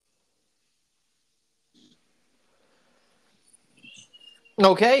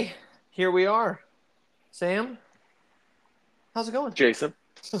Okay, here we are. Sam, how's it going? Jason.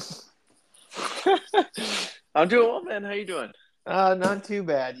 I'm doing well, man. How you doing? Not too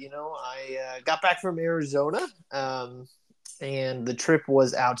bad. I got back from Arizona, and the trip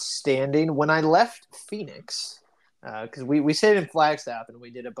was outstanding. When I left Phoenix, because we stayed in Flagstaff and we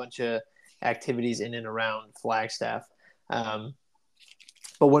did a bunch of activities in and around Flagstaff. Um,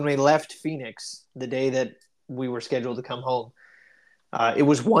 but when we left Phoenix, the day that we were scheduled to come home, it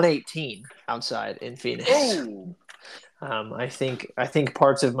was 118 outside in Phoenix. Oh, I think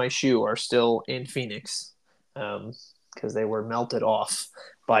parts of my shoe are still in Phoenix because they were melted off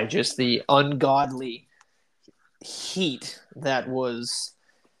by just the ungodly heat that was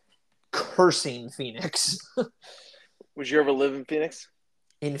cursing Phoenix. would you ever live in Phoenix?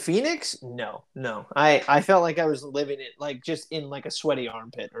 In Phoenix, no, no. I felt like I was living it like just in like a sweaty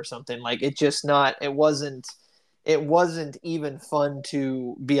armpit or something. Like it wasn't even fun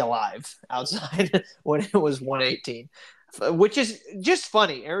to be alive outside when it was 118, which is just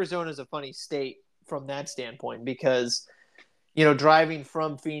funny. Arizona is a funny state from that standpoint because driving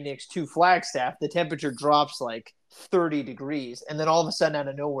from Phoenix to Flagstaff, the temperature drops like 30 degrees, and then all of a sudden out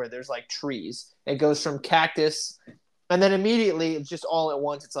of nowhere there's like trees. It goes from cactus, and then immediately it's just all at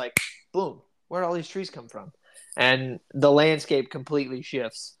once it's like boom, where did all these trees come from? And the landscape completely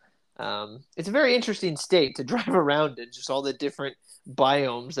shifts. It's a very interesting state to drive around in, just all the different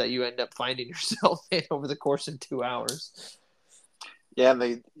biomes that you end up finding yourself in over the course of 2 hours. Yeah,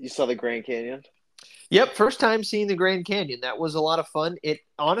 and you saw the Grand Canyon. Yep, first time seeing the Grand Canyon. That was a lot of fun. It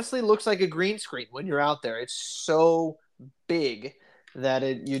honestly looks like a green screen when you're out there. It's so big that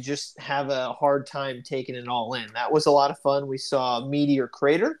you just have a hard time taking it all in. That was a lot of fun. We saw Meteor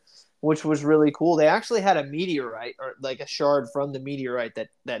Crater, which was really cool. They actually had a meteorite or like a shard from the meteorite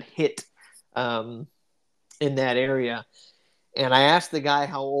that hit um, in that area. And I asked the guy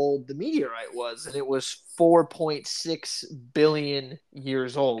how old the meteorite was, and it was 4.6 billion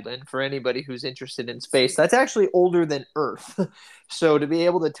years old. And for anybody who's interested in space, that's actually older than Earth. So to be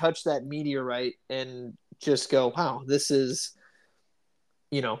able to touch that meteorite and just go, wow, this is,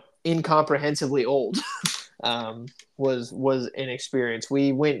 incomprehensibly old, was an experience.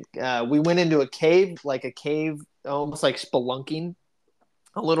 We went into a cave, almost like spelunking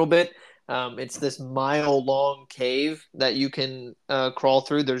a little bit. It's this mile-long cave that you can crawl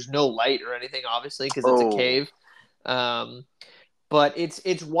through. There's no light or anything, obviously, because it's a Oh, cave. Um, but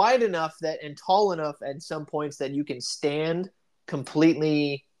it's wide enough that and tall enough at some points that you can stand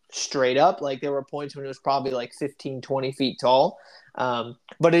completely straight up. Like there were points when it was probably like 15, 20 feet tall.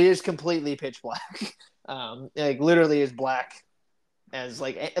 But it is completely pitch black. Like literally as black as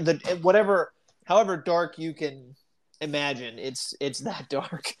like whatever, however dark you can imagine. It's that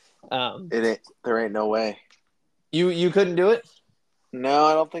dark. Um, it ain't. There ain't no way. you couldn't do it. No,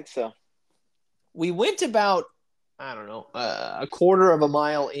 I don't think so. We went about I don't know a quarter of a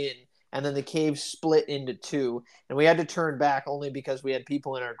mile in, and then the cave split into two, and we had to turn back only because we had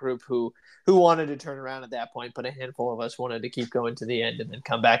people in our group who wanted to turn around at that point, but a handful of us wanted to keep going to the end and then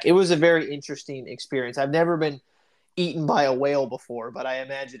come back. It was a very interesting experience. I've never been eaten by a whale before, but I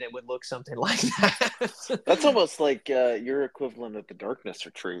imagine it would look something like that. That's almost like your equivalent of the darkness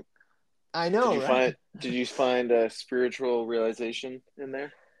retreat. I Did know, you right? find? Did you find a spiritual realization in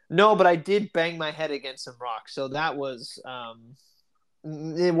there? No, but I did bang my head against some rocks, so that was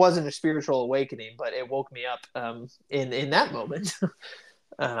it wasn't a spiritual awakening, but it woke me up in that moment.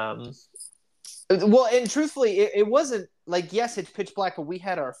 um, well, and truthfully, it wasn't like yes, it's pitch black, but we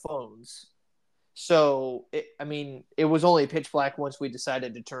had our phones, so I mean, it was only pitch black once we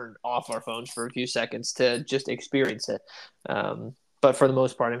decided to turn off our phones for a few seconds to just experience it. But for the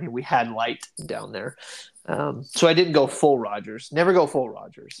most part, I mean, we had light down there, so I didn't go full Rodgers. Never go full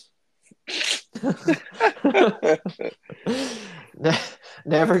Rodgers.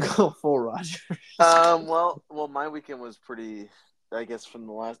 Never go full Rodgers. Well, my weekend was pretty. I guess from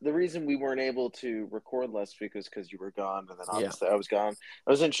the last, the reason we weren't able to record last week was because you were gone, and then Yeah. obviously I was gone.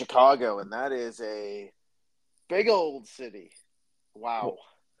 I was in Chicago, and that is a big old city. Well, Wow.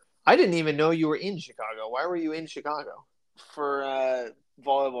 I didn't even know you were in Chicago. Why were you in Chicago? For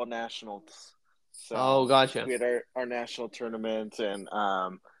volleyball nationals. Oh, So gotcha. we had our national tournament and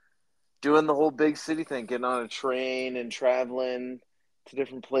doing the whole big city thing, getting on a train and traveling to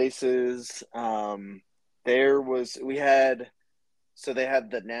different places. There was we had so they had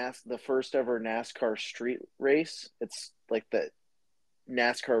the first ever NASCAR street race. It's like the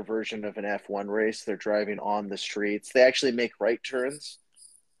NASCAR version of an F1 race. They're driving on the streets. They actually make right turns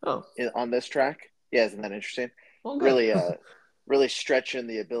Oh, on this track. Yeah, isn't that interesting? well, good. Really, really stretching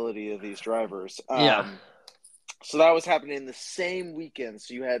the ability of these drivers. Yeah. So that was happening the same weekend.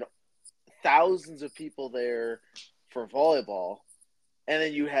 So you had thousands of people there for volleyball, and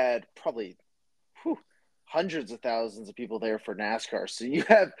then you had probably whew, hundreds of thousands of people there for NASCAR. So you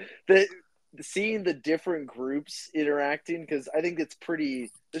have the seeing the different groups interacting, because I think there's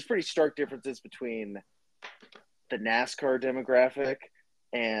pretty stark differences between the NASCAR demographic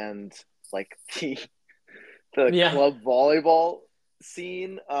and like the Yeah. club volleyball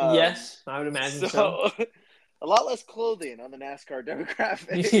scene. Yes, I would imagine so. So a lot less clothing on the NASCAR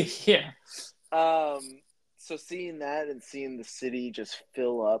demographic. Yeah. So seeing that and seeing the city just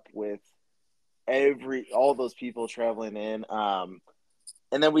fill up with all those people traveling in.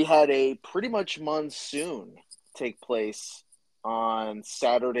 And then we had a pretty much monsoon take place on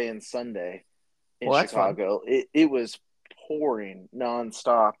Saturday and Sunday in Well, that's fun. Chicago. It was pouring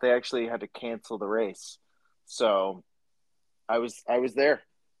nonstop. They actually had to cancel the race. So I was there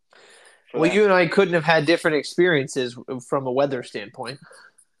for Well, that. you and I couldn't have had different experiences from a weather standpoint.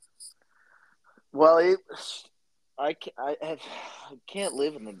 Well, I can't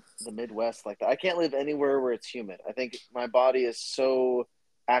live in the Midwest like that. I can't live anywhere where it's humid. I think my body is so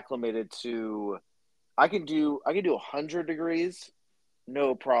acclimated to. I can do 100 degrees,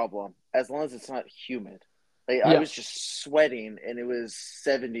 no problem, as long as it's not humid. Like I Yeah. was just sweating and it was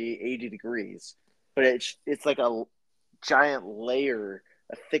 70, 80 degrees, but it's like a giant layer,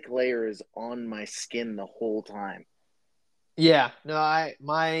 a thick layer is on my skin the whole time. Yeah. No,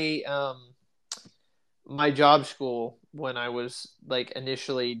 my job school when I was like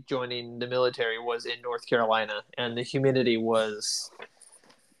initially joining the military was in North Carolina, and the humidity was,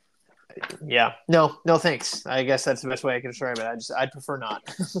 yeah, no thanks. I guess that's the best way I can describe it. I'd prefer not.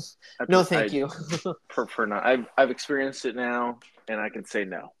 No, thank I you. prefer not. I've experienced it now, and I can say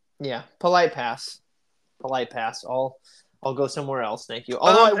no. Yeah, polite pass. Polite pass. I'll go somewhere else. Thank you.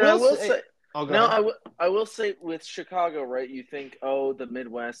 Although I And I will will say, say, oh, go no, ahead. I will say with Chicago, right? You think, oh, the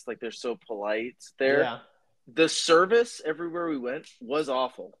Midwest, like they're so polite there. Yeah. The service everywhere we went was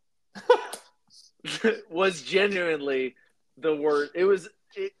awful. Was genuinely the worst.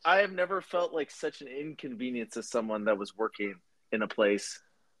 I have never felt like such an inconvenience as someone that was working in a place.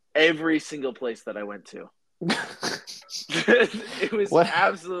 Every single place that I went to, it was What?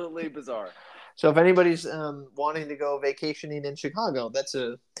 absolutely bizarre. So if anybody's wanting to go vacationing in Chicago, that's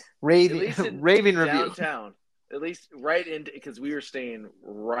a At raving least in raving review. downtown. At least right in because we were staying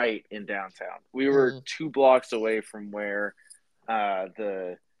right in downtown. We were Mm. 2 blocks away from the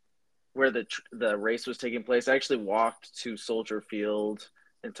where the race was taking place. I actually walked to Soldier Field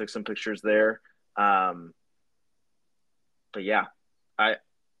and took some pictures there. Um, but yeah, I,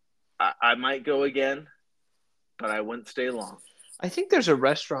 I might go again, but I wouldn't stay long. I think there's a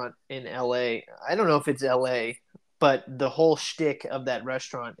restaurant in LA. I don't know if it's LA, but the whole shtick of that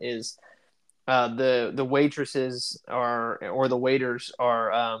restaurant is the waitresses are or the waiters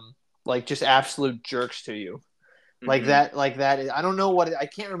are like just absolute jerks to you. Mm-hmm. Like that is, I don't know I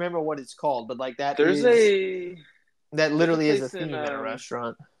can't remember what it's called, but like There's that there's a literally is a place in theme at a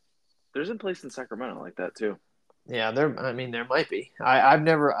restaurant. there's a place in Sacramento like that too. Yeah, there. I mean, there might be. I've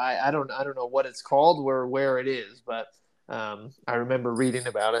never. I don't know what it's called or where it is, but I remember reading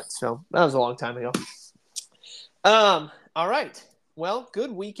about it. So that was a long time ago. All right. Well,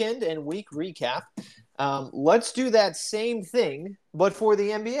 good weekend and week recap. Let's do that same thing, but for the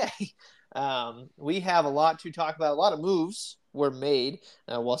NBA. We have a lot to talk about. A lot of moves were made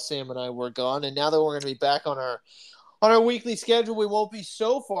while Sam and I were gone, and now that we're going to be back on our weekly schedule, we won't be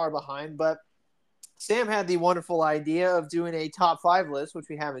so far behind. But Sam had the wonderful idea of doing a top 5 list, which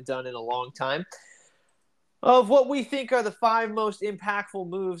we haven't done in a long time, of what we think are the 5 most impactful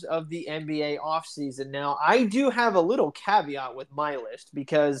moves of the NBA offseason. Now, I do have a little caveat with my list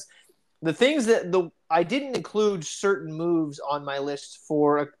because the things I didn't include certain moves on my list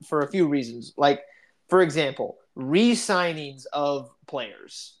for a few reasons. Like, for example, re-signings of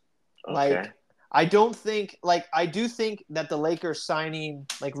players. Okay. Like, I do think that the Lakers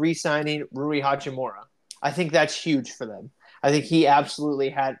re-signing Rui Hachimura. I think that's huge for them. I think he absolutely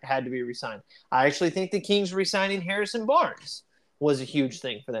had to be re-signed. I actually think the Kings re-signing Harrison Barnes was a huge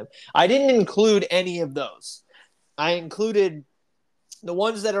thing for them. I didn't include any of those. I included the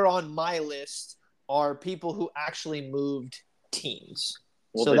ones that are on my list are people who actually moved teams.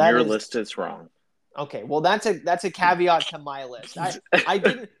 Well, So then that your is list is wrong. okay. Well, that's a caveat to my list. I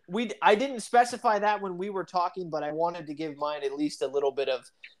didn't specify that when we were talking, but I wanted to give mine at least a little bit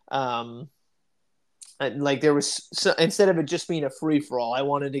of like there was instead of it just being a free for all, I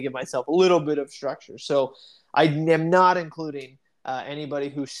wanted to give myself a little bit of structure. So I am not including anybody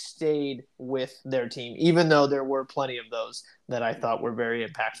who stayed with their team, even though there were plenty of those that I thought were very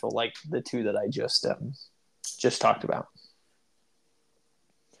impactful, like the two that I just just talked about.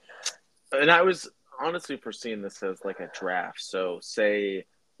 And I was honestly foreseeing this as like a draft. So, say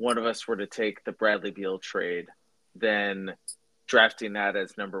one of us were to take the Bradley Beal trade, then drafting that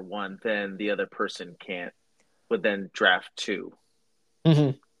as number one, then the other person would then draft two.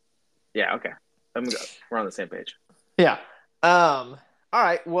 Mm-hmm. Yeah, okay. We're on the same page. Yeah. All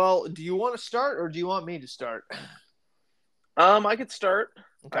right. Well, do you want to start or do you want me to start? I could start.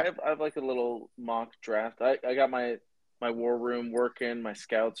 Okay. I have like a little mock draft. I got my war room working. My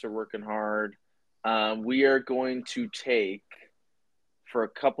scouts are working hard. We are going to take for a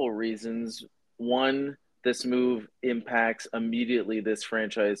couple reasons. One, this move impacts immediately this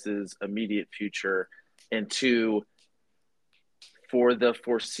franchise's immediate future, and two, for the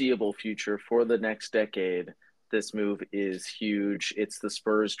foreseeable future, for the next decade, this move is huge. It's the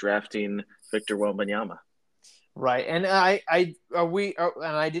Spurs drafting Victor Wembanyama. Right. And and I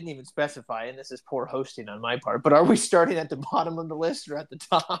didn't even specify, and this is poor hosting on my part, but are we starting at the bottom of the list or at the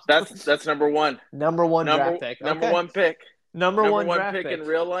top? That's number one. Number one draft pick. Number Okay. one pick. Number Number one one draft pick pick. in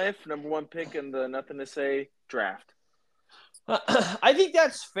real life. Number one pick in the nothing to say draft. I think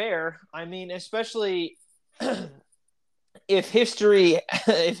that's fair. I mean, especially if history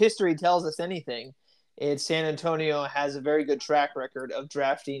tells us anything, it's San Antonio has a very good track record of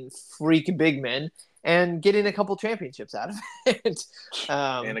drafting freak big men and getting a couple championships out of it.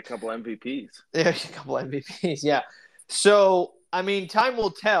 And a couple MVPs. There's a couple MVPs, yeah. So, I mean, time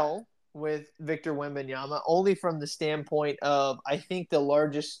will tell with Victor Wembanyama, only from the standpoint of I think the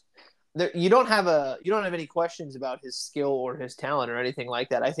largest. You don't have any questions about his skill or his talent or anything like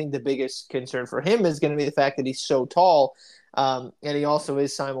that. I think the biggest concern for him is going to be the fact that he's so tall, and he also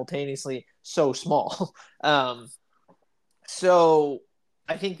is simultaneously so small. So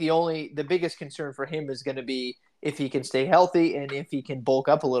I think the biggest concern for him is going to be if he can stay healthy and if he can bulk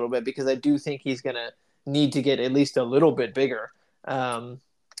up a little bit, because I do think he's going to need to get at least a little bit bigger.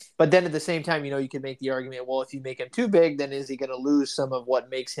 But then at the same time, you can make the argument, well, if you make him too big, then is he going to lose some of what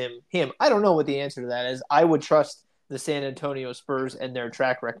makes him him? I don't know what the answer to that is. I would trust the San Antonio Spurs and their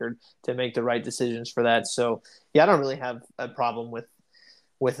track record to make the right decisions for that. So, yeah, I don't really have a problem with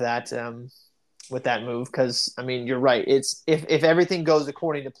that move because, I mean, you're right. It's if everything goes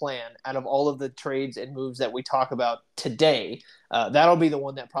according to plan, out of all of the trades and moves that we talk about today, that'll be the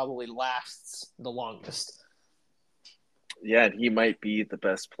one that probably lasts the longest. Yeah, he might be the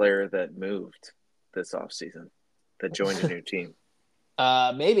best player that moved this offseason, that joined a new team.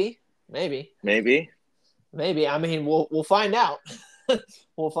 Maybe. I mean, we'll find out.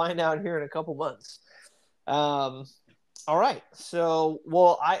 We'll find out here in a couple months. All right. So,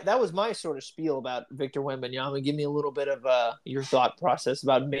 that was my sort of spiel about Victor Wembanyama. Give me a little bit of your thought process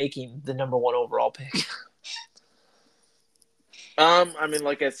about making the number one overall pick. I mean,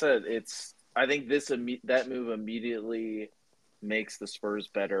 like I said, I think that move immediately makes the Spurs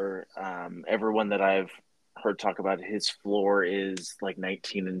better. Everyone that I've heard talk about his floor is like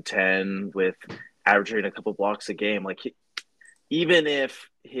 19-10 with averaging a couple blocks a game. Like even if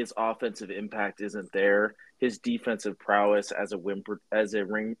his offensive impact isn't there, his defensive prowess as a rim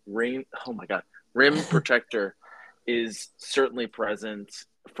protector is certainly present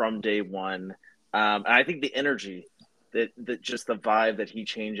from day one. And I think the energy that just the vibe that he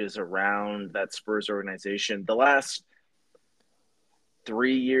changes around that Spurs organization. The last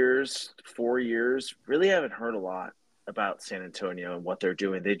 3 years, 4 years, really haven't heard a lot about San Antonio and what they're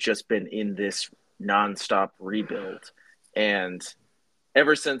doing. They've just been in this nonstop rebuild. And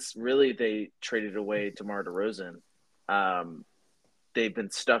ever since really they traded away DeMar DeRozan, they've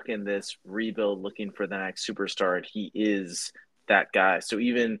been stuck in this rebuild looking for the next superstar, and he is that guy. So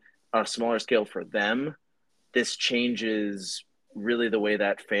even on a smaller scale for them, this changes really the way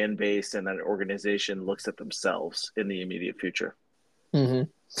that fan base and that organization looks at themselves in the immediate future. Mm-hmm.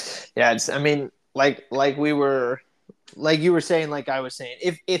 Yeah, I mean, like you were saying, like I was saying,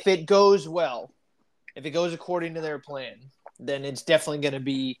 if it goes well, if it goes according to their plan, then it's definitely going to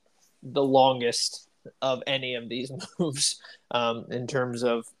be the longest of any of these moves in terms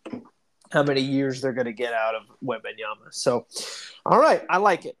of how many years they're going to get out of Wembanyama. So, all right, I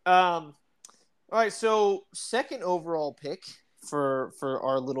like it. All right, so second overall pick for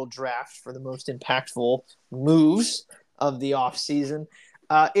our little draft for the most impactful moves of the offseason.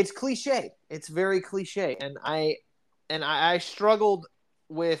 It's cliche. It's very cliche, and I struggled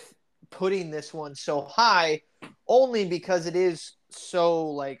with putting this one so high only because it is so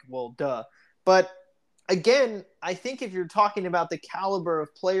like, well, duh. But again, I think if you're talking about the caliber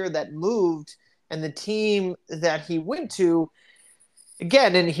of player that moved and the team that he went to,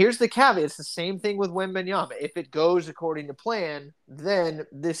 again, and here's the caveat, it's the same thing with Wembanyama. If it goes according to plan, then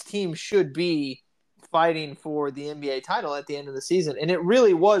this team should be fighting for the NBA title at the end of the season. And it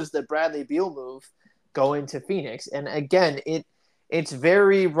really was the Bradley Beal move going to Phoenix. And again, it's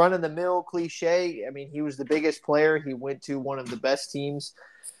very run-of-the-mill cliche. I mean, he was the biggest player. He went to one of the best teams.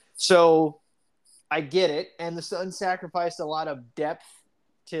 So I get it. And the Suns sacrificed a lot of depth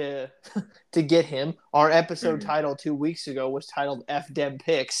to get him. Our episode title 2 weeks ago was titled F Dem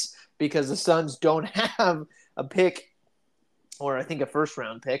Picks because the Suns don't have a pick, or I think a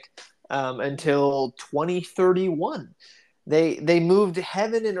first-round pick, until 2031. They moved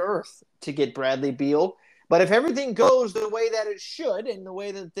heaven and earth to get Bradley Beal. But if everything goes the way that it should and the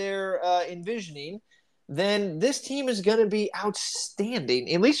way that they're envisioning, then this team is going to be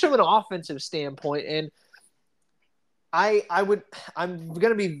outstanding, at least from an offensive standpoint. And I'm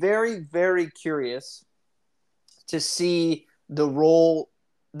going to be very, very curious to see the role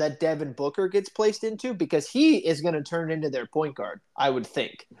that Devin Booker gets placed into, because he is going to turn into their point guard, I would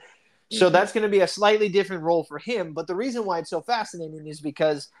think. So that's going to be a slightly different role for him. But the reason why it's so fascinating is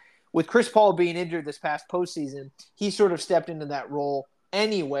because with Chris Paul being injured this past postseason, he sort of stepped into that role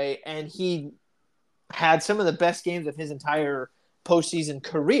anyway, and he had some of the best games of his entire postseason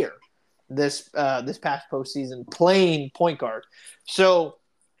career this past postseason playing point guard. So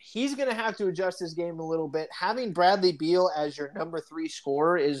he's going to have to adjust his game a little bit. Having Bradley Beal as your number 3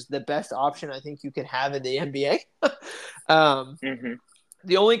 scorer is the best option I think you could have in the NBA.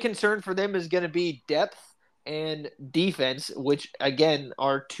 The only concern for them is going to be depth and defense, which, again,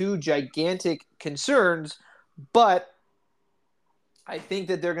 are 2 gigantic concerns. But I think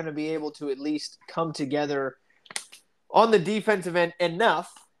that they're going to be able to at least come together on the defensive end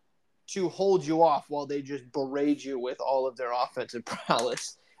enough to hold you off while they just berate you with all of their offensive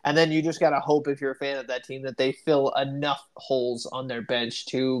prowess. And then you just got to hope, if you're a fan of that team, that they fill enough holes on their bench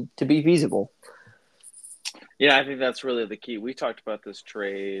to be feasible. Yeah, I think that's really the key. We talked about this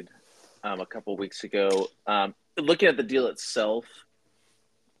trade a couple weeks ago. Looking at the deal itself,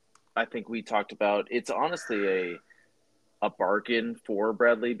 I think we talked about it's honestly a bargain for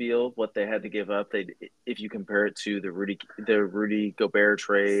Bradley Beal. What they had to give up, if you compare it to the Rudy Gobert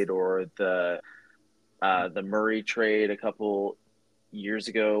trade or the Murray trade a couple years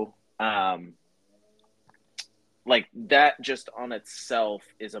ago. Like that just on itself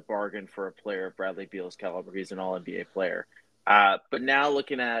is a bargain for a player of Bradley Beal's caliber. He's an all-NBA player. But now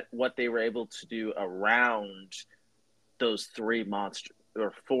looking at what they were able to do around those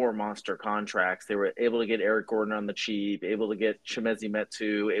 4 monster contracts, they were able to get Eric Gordon on the cheap, able to get Chimezie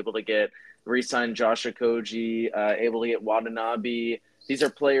Metu, able to get re-sign Josh Okogie, able to get Watanabe. These are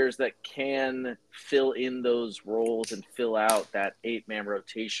players that can fill in those roles and fill out that 8-man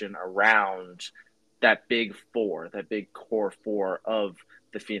rotation around that big 4, that big core 4 of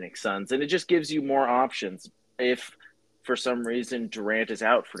the Phoenix Suns. And it just gives you more options. If for some reason Durant is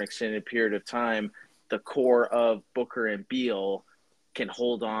out for an extended period of time, the core of Booker and Beal can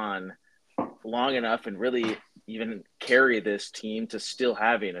hold on long enough and really even carry this team to still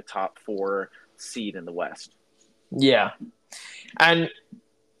having a top 4 seed in the West. Yeah. And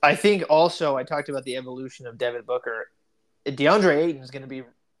I think also I talked about the evolution of Devin Booker. DeAndre Ayton is going to be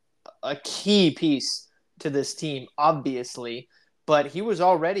a key piece to this team, obviously, but he was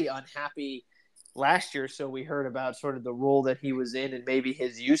already unhappy last year, so we heard about sort of the role that he was in and maybe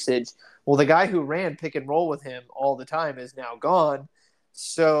his usage. Well, the guy who ran pick and roll with him all the time is now gone.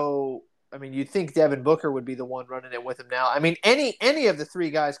 So, I mean, you'd think Devin Booker would be the one running it with him now. I mean, any of the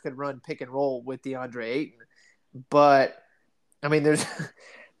 3 guys could run pick and roll with DeAndre Ayton, but I mean, there's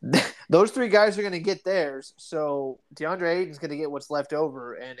those 3 guys are going to get theirs. So DeAndre Ayton's going to get what's left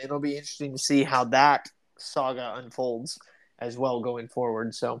over, and it'll be interesting to see how that saga unfolds as well going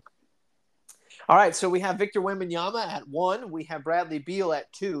forward. So, all right. So we have Victor Wembanyama at 1. We have Bradley Beal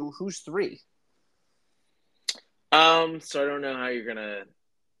at 2. Who's 3? So I don't know how you're going to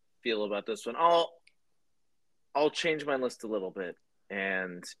feel about this one. I'll change my list a little bit,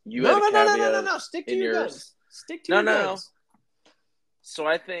 and you had a caveat. No. Stick to your guns. Stick to your guns. So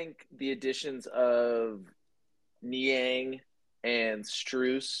I think the additions of Niang and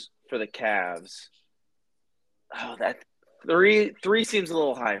Strus for the Cavs. Oh, that three seems a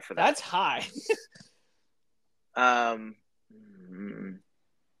little high for that. That's high. That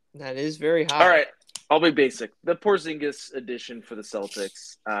is very high. All right, I'll be basic. The Porzingis addition for the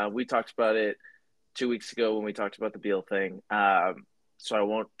Celtics. We talked about it 2 weeks ago when we talked about the Beal thing. So I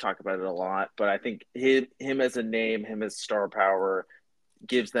won't talk about it a lot, but I think him as a name, him as star power,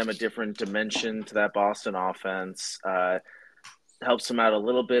 gives them a different dimension to that Boston offense, helps them out a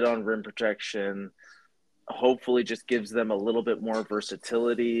little bit on rim protection, hopefully just gives them a little bit more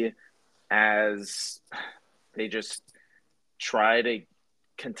versatility as they just try to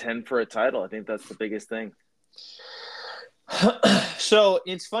contend for a title. I think that's the biggest thing. So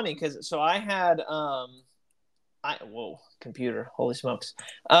it's funny because I had computer, holy smokes.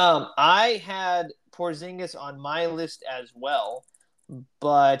 I had Porzingis on my list as well,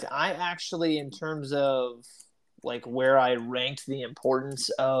 but I actually, in terms of like where I ranked the importance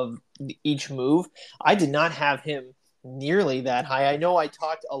of each move, I did not have him nearly that high. I know I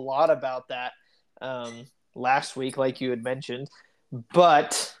talked a lot about that last week, like you had mentioned,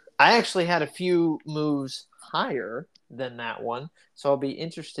 but I actually had a few moves higher than that one. So I'll be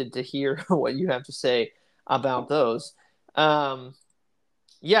interested to hear what you have to say about those. Um,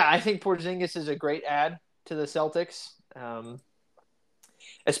 yeah, I think Porzingis is a great add to the Celtics,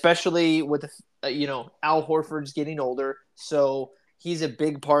 especially with Al Horford's getting older, so he's a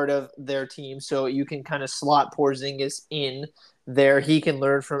big part of their team. So you can kind of slot Porzingis in there. He can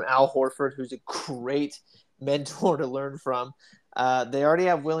learn from Al Horford, who's a great mentor to learn from. They already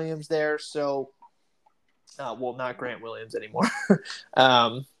have Williams there, so not Grant Williams anymore,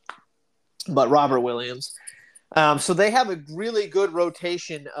 but Robert Williams. So they have a really good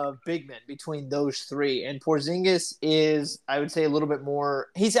rotation of big men between those three. And Porzingis is, I would say, a little bit more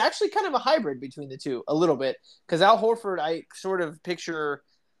 – he's actually kind of a hybrid between the two, a little bit. Because Al Horford, I sort of picture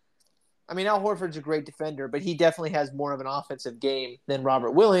 – I mean, Al Horford's a great defender, but he definitely has more of an offensive game than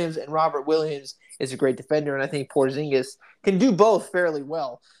Robert Williams. And Robert Williams is a great defender, and I think Porzingis can do both fairly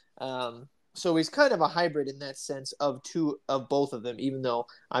well. So he's kind of a hybrid in that sense of both of them, even though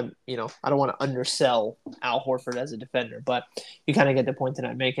I don't want to undersell Al Horford as a defender, but you kind of get the point that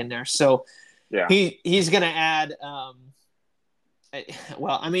I'm making there. So Yeah. he's going to add,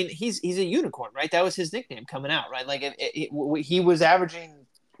 he's a unicorn, right? That was his nickname coming out, right? Like he was averaging,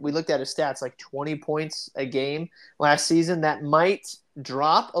 we looked at his stats, like 20 points a game last season. That might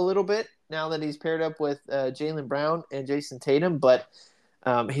drop a little bit now that he's paired up with Jaylen Brown and Jason Tatum, but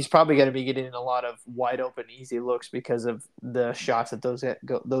he's probably going to be getting a lot of wide open, easy looks because of the shots that those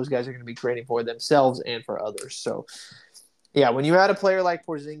guys are going to be creating for themselves and for others. So, yeah, when you add a player like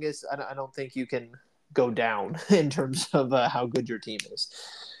Porzingis, I don't think you can go down in terms of how good your team is.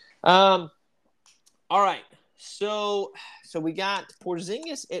 All right, so we got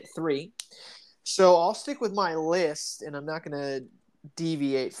Porzingis at 3. So I'll stick with my list, and I'm not going to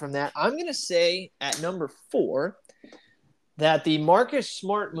deviate from that. I'm going to say at number 4 that the Marcus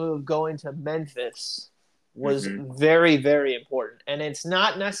Smart move going to Memphis was very, very important. And it's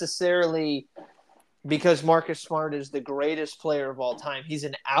not necessarily because Marcus Smart is the greatest player of all time. He's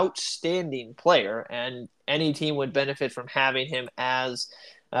an outstanding player, and any team would benefit from having him as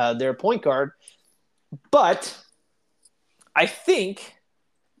their point guard. But I think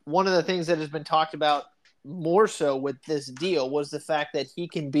one of the things that has been talked about more so with this deal was the fact that he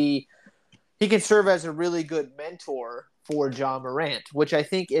can serve as a really good mentor for Ja Morant, which I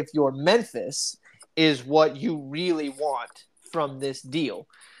think if you're Memphis is what you really want from this deal.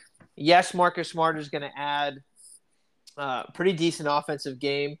 Yes, Marcus Smart is going to add a pretty decent offensive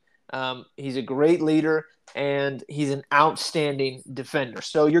game. He's a great leader, and he's an outstanding defender.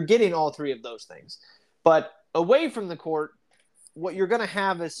 So you're getting all three of those things. But away from the court, what you're going to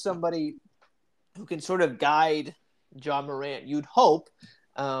have is somebody who can sort of guide Ja Morant, you'd hope,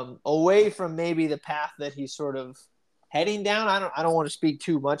 away from maybe the path that he's sort of heading down. I don't want to speak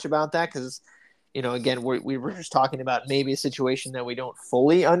too much about that because, again, we were just talking about maybe a situation that we don't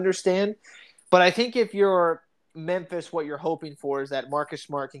fully understand. But I think if you're Memphis, what you're hoping for is that Marcus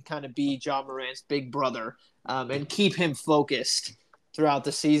Smart can kind of be Ja Morant's big brother and keep him focused throughout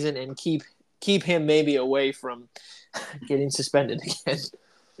the season and keep him maybe away from getting suspended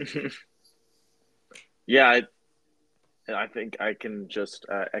again. Yeah, I think I can just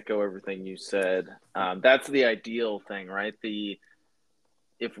echo everything you said. That's the ideal thing, right?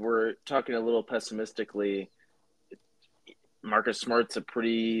 If we're talking a little pessimistically, Marcus Smart's a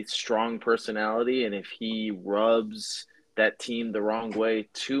pretty strong personality, and if he rubs that team the wrong way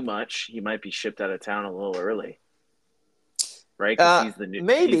too much, he might be shipped out of town a little early, right? Because he's the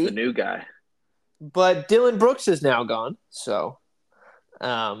new guy. But Dylan Brooks is now gone, so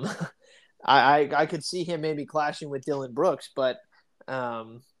I could see him maybe clashing with Dylan Brooks, but I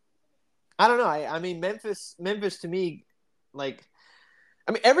don't know. I mean, Memphis to me,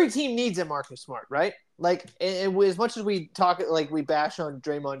 every team needs a Marcus Smart, right? Like, and as much as we talk, we bash on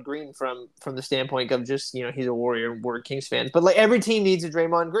Draymond Green from the standpoint of just, he's a Warrior and we're Kings fans, but every team needs a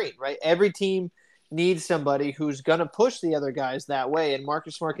Draymond Green, right? Every team needs somebody who's going to push the other guys that way, and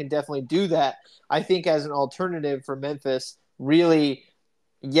Marcus Smart can definitely do that. I think as an alternative for Memphis, really,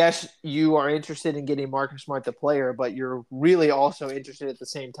 yes, you are interested in getting Marcus Smart the player, but you're really also interested at the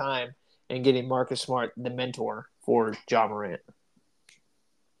same time in getting Marcus Smart the mentor for Ja Morant.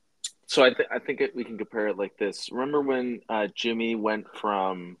 So I think we can compare it like this. Remember when Jimmy went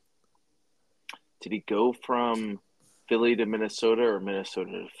from? Did he go from Philly to Minnesota or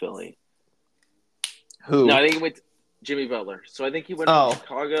Minnesota to Philly? No, Who? I think he went to Jimmy Butler. So I think he went from Oh,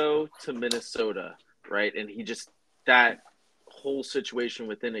 Chicago to Minnesota, right? And he just that whole situation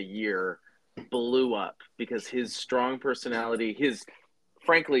within a year blew up because his strong personality, his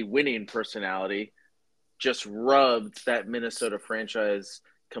frankly winning personality, just rubbed that Minnesota franchise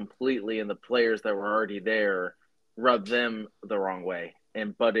completely, and the players that were already there rubbed them the wrong way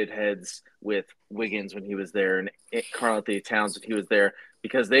and butted heads with Wiggins when he was there and Karl Anthony Towns when he was there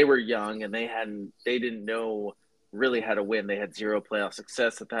because they were young and they didn't know really how to win. They had zero playoff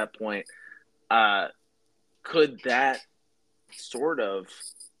success at that point. Uh, could that sort of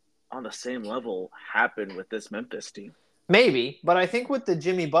on the same level happen with this Memphis team? maybe, but I think with the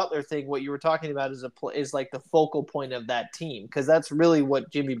Jimmy Butler thing, what you were talking about is like the focal point of that team because that's really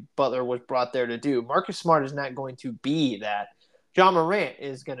what Jimmy Butler was brought there to do. Marcus Smart is not going to be that. John Morant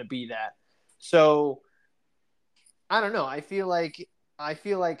is going to be that. So I don't know. I feel like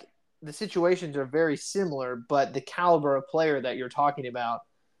the situations are very similar, but the caliber of player that you're talking about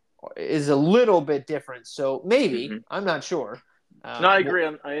is a little bit different. So maybe Mm-hmm. I'm not sure. No, Well, I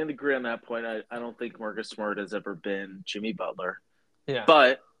agree on that point. I don't think Marcus Smart has ever been Jimmy Butler, yeah.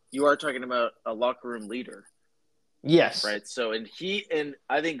 but you are talking about a locker room leader, Yes. right? So, and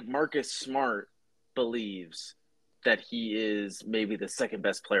I think Marcus Smart believes that he is maybe the second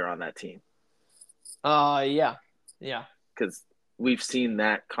best player on that team Yeah. Yeah. because we've seen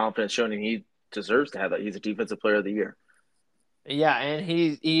that confidence shown, and he deserves to have that. He's a defensive player of the year. Yeah, and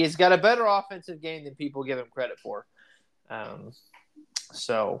he's got a better offensive game than people give him credit for. Um,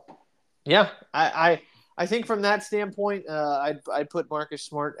 so yeah, I think from that standpoint, I'd put Marcus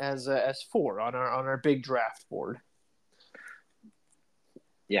Smart as 4 on our big draft board.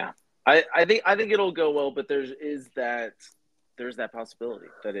 Yeah, I think it'll go well, but there's that possibility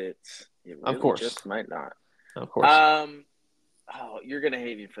that it Of really course, just might not. of course. Um, oh, you're gonna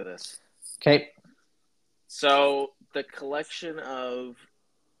hate me for this. Okay. So the collection of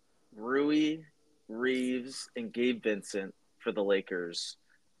Rui, Reeves, and Gabe Vincent for the Lakers,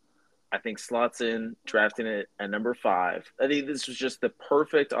 I think slots in drafting it at number 5. I think this was just the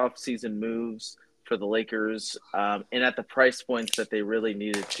perfect offseason moves for the Lakers, and at the price points that they really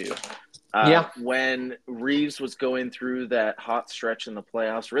needed to. Yeah. When Reeves was going through that hot stretch in the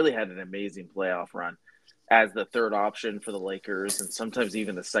playoffs, really had an amazing playoff run as the third option for the Lakers, and sometimes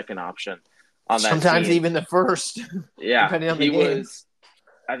even the second option on that Sometimes team. even the first, Yeah, depending on the he game. was.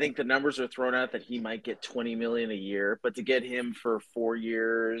 I think the numbers are thrown out that he might get 20 million a year, but to get him for 4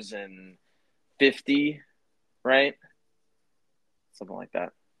 years and 50, right? Something like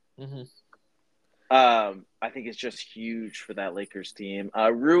that. Mm-hmm. I think it's just huge for that Lakers team.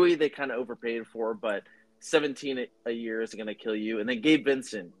 Rui, they kind of overpaid for, but 17 a year is going to kill you. And then Gabe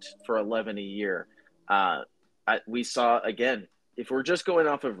Vincent for 11 a year. We saw, again, if we're just going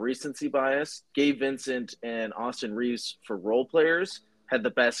off of recency bias, Gabe Vincent and Austin Reeves for role players had the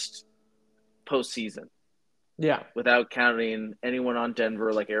best postseason Yeah. without counting anyone on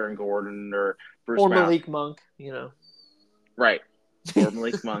Denver like Aaron Gordon or Bruce Or Brown. Malik Monk. Right. Or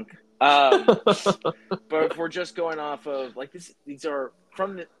Malik Monk. But if we're just going off of like this, these are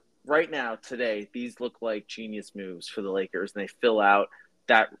from right now today. These look like genius moves for the Lakers, and they fill out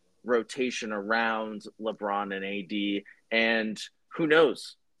that rotation around LeBron and AD. And who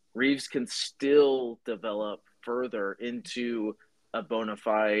knows, Reeves can still develop further into a bona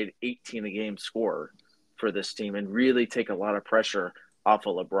fide 18 a game scorer for this team, and really take a lot of pressure off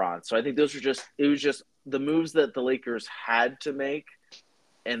of LeBron. So I think those were just it was just the moves that the Lakers had to make,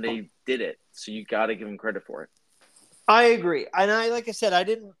 and they did it. So you got to give them credit for it. I agree. And like I said, I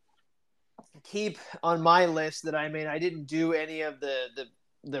didn't keep on my list that I made. I didn't do any of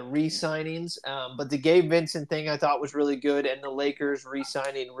the re-signings, but the Gabe Vincent thing I thought was really good, and the Lakers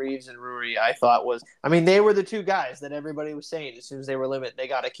re-signing Reeves and Rui I thought was. I mean, they were the two guys that everybody was saying as soon as they were limited, they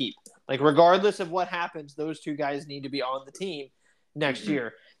got to keep. Like regardless of what happens, those two guys need to be on the team next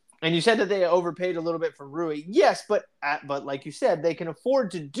year. And you said that they overpaid a little bit for Rui. Yes, but like you said, they can afford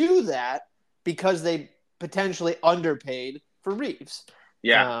to do that because they potentially underpaid for Reeves.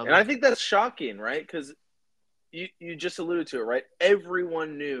 Yeah, and I think that's shocking, right? Because you just alluded to it, right?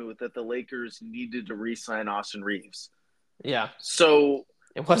 Everyone knew that the Lakers needed to re-sign Austin Reeves. Yeah. So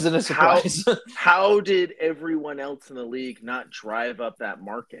it wasn't a surprise. how did everyone else in the league not drive up that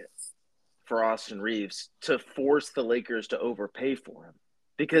market for Austin Reeves to force the Lakers to overpay for him?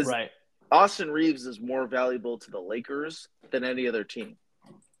 Because right. Austin Reeves is more valuable to the Lakers than any other team.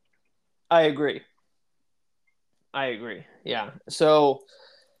 I agree. Yeah. So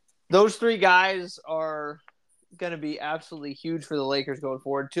those three guys are going to be absolutely huge for the Lakers going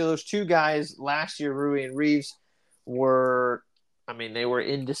forward. Those two guys last year, Rui and Reeves, were, I mean, they were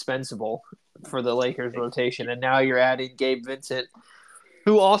indispensable for the Lakers rotation. And now you're adding Gabe Vincent,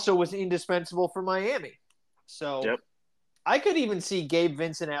 who also was indispensable for Miami. So Yep. I could even see Gabe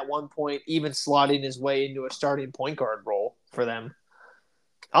Vincent at one point even slotting his way into a starting point guard role for them.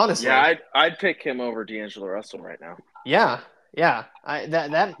 Honestly. Yeah, I'd pick him over D'Angelo Russell right now. Yeah.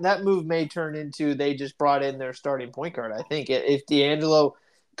 That move may turn into they just brought in their starting point guard. I think if D'Angelo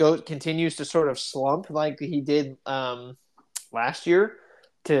continues to sort of slump like he did last year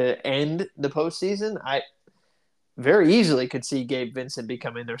to end the postseason, I very easily could see Gabe Vincent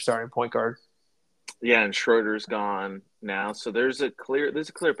becoming their starting point guard. Yeah, and Schroeder's gone now, so there's a clear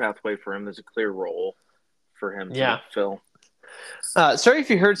pathway for him. There's a clear role for him to Yeah. fill. Sorry if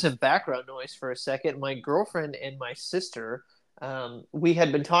you heard some background noise for a second. My girlfriend and my sister, we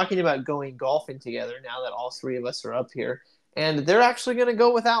had been talking about going golfing together now that all three of us are up here. And they're actually going to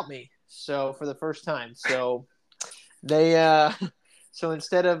go without me. So for the first time. So they so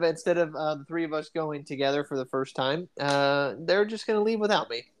instead of the three of us going together for the first time, they're just going to leave without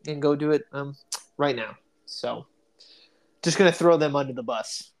me and go do it right now. So just going to throw them under the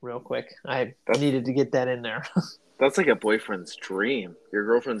bus real quick. I needed to get that in there. That's like a boyfriend's dream. Your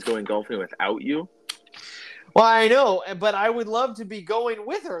girlfriend's going golfing without you? Well, I know, but I would love to be going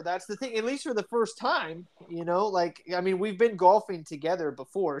with her. That's the thing, at least for the first time, you know, like, I mean, we've been golfing together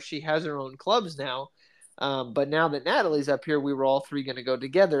before. She has her own clubs now. But now that Natalie's up here, we were all three going to go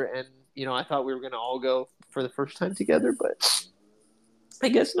together. And, you know, I thought we were going to all go for the first time together, but I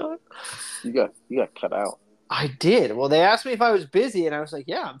guess not. You got cut out. I did. Well, they asked me if I was busy, and I was like,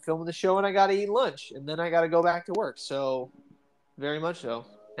 yeah, I'm filming the show and I got to eat lunch. And then I got to go back to work. So, very much so.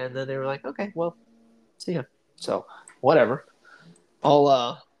 And then they were like, okay, well, see ya. So, whatever.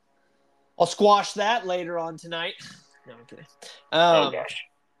 I'll squash that later on tonight. No, I'm kidding. Oh, gosh.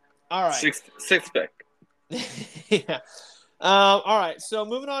 All right. Sixth pick. Yeah. All right. So,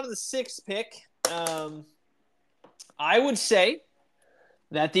 moving on to the sixth pick. I would say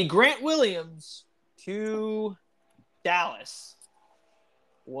that the Grant Williams to Dallas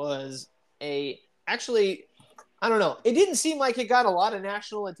was actually, I don't know. It didn't seem like it got a lot of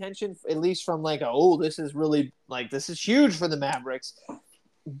national attention, at least from like, this is huge for the Mavericks.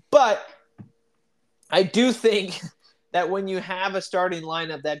 But I do think that when you have a starting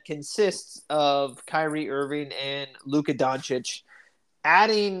lineup that consists of Kyrie Irving and Luka Doncic,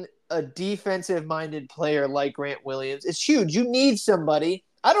 adding a defensive-minded player like Grant Williams is huge. You need somebody.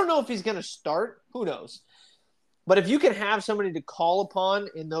 I don't know if he's going to start. Who knows? But if you can have somebody to call upon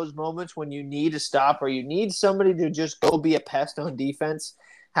in those moments when you need to stop or you need somebody to just go be a pest on defense,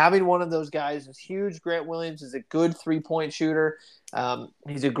 having one of those guys is huge. Grant Williams is a good three-point shooter.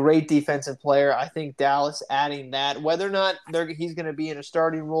 He's a great defensive player. I think Dallas adding that, whether or not he's going to be in a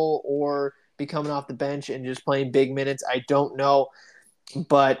starting role or be coming off the bench and just playing big minutes, I don't know.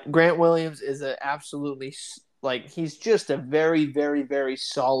 But Grant Williams is he's just a very, very, very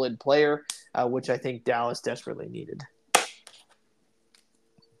solid player, which I think Dallas desperately needed.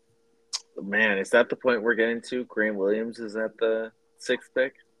 Man, is that the point we're getting to? Grant Williams is at the sixth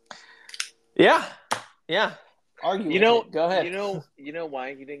pick? Yeah. Argue Go ahead. You know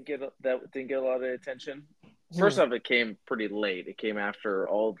why he didn't get a lot of attention? First off, it came pretty late. It came after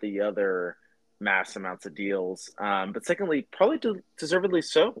all the other mass amounts of deals. But secondly, probably deservedly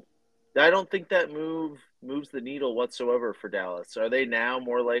so. I don't think that moves the needle whatsoever for Dallas. Are they now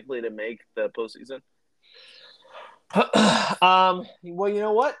more likely to make the postseason? Well, you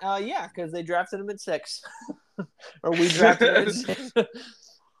know what? Yeah, because they drafted him at 6. Or we drafted him at 6.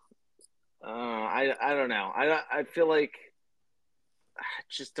 I don't know. I feel like I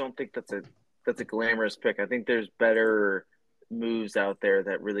just don't think that's a glamorous pick. I think there's better moves out there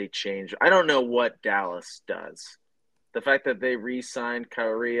that really change. I don't know what Dallas does. The fact that they re-signed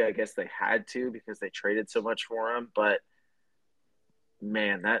Kyrie, I guess they had to because they traded so much for him. But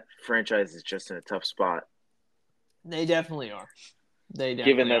man, that franchise is just in a tough spot. They definitely are.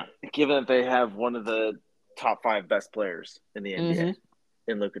 Given that they have one of the top 5 best players in the NBA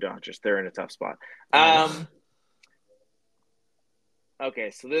in Luka Doncic, they're in a tough spot.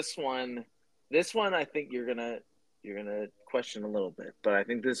 Okay, so this one I think you're gonna question a little bit, but I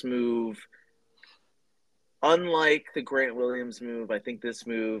think this move, unlike the Grant Williams move, I think this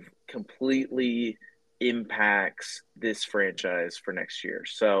move completely impacts this franchise for next year.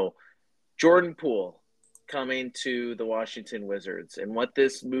 So Jordan Poole coming to the Washington Wizards, and what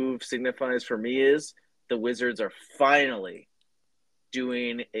this move signifies for me is the Wizards are finally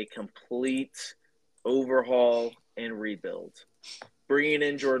doing a complete overhaul and rebuild. bringing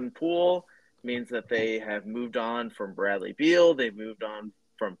in Jordan Poole means that they have moved on from Bradley Beal. They've moved on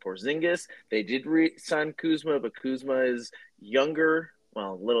from Porzingis. They did sign Kuzma, but Kuzma is younger,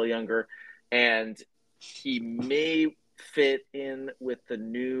 well, a little younger, and he may fit in with the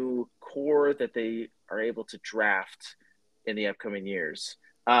new core that they are able to draft in the upcoming years.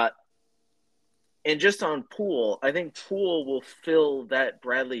 And just on Poole, I think Poole will fill that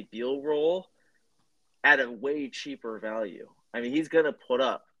Bradley Beal role at a way cheaper value. I mean, he's going to put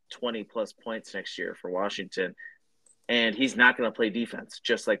up 20-plus points next year for Washington, and he's not going to play defense,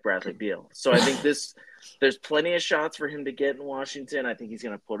 just like Bradley Beal. So I think there's plenty of shots for him to get in Washington. I think he's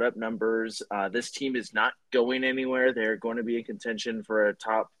going to put up numbers. This team is not going anywhere. They're going to be in contention for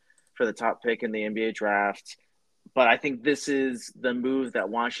the top pick in the NBA draft. But I think this is the move that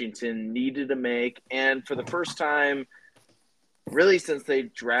Washington needed to make. And for the first time, really since they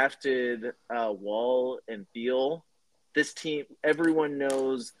drafted Wall and Beal, this team, everyone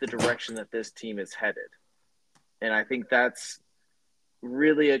knows the direction that this team is headed. And I think that's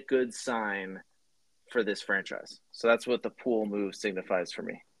really a good sign for this franchise. So that's what the Poole move signifies for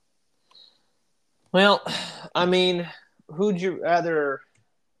me. Well, I mean, who'd you rather?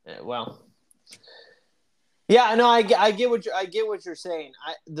 Well, yeah, no, I get what you're saying.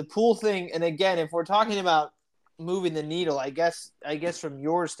 The Poole thing, and again, if we're talking about moving the needle, I guess from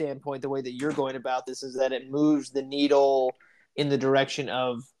your standpoint, the way that you're going about this is that it moves the needle in the direction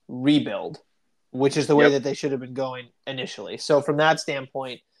of rebuild, which is the way that they should have been going initially. So from that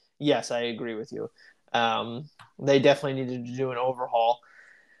standpoint, yes, I agree with you. They definitely needed to do an overhaul.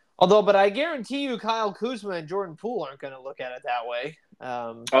 But I guarantee you Kyle Kuzma and Jordan Poole aren't going to look at it that way.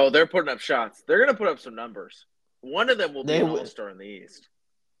 They're putting up shots. They're going to put up some numbers. One of them will be an all-star in the East.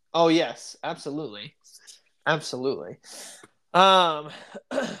 Oh, yes, absolutely. Absolutely. All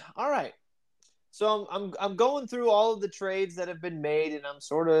right. So I'm going through all of the trades that have been made, and I'm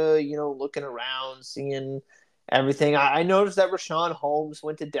sort of, looking around, seeing everything. I noticed that Rashawn Holmes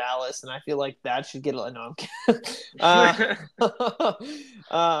went to Dallas, and I feel like that should get a no.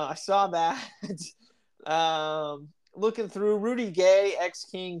 I saw that. Looking through Rudy Gay,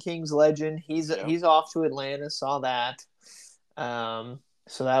 Kings legend. He's off to Atlanta. Saw that.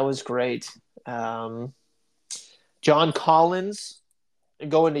 So that was great. John Collins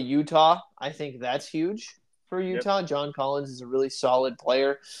going to Utah. I think that's huge for Utah. Yep. John Collins is a really solid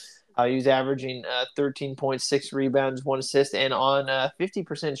player. He was averaging 13.6 rebounds, 1 assist, and on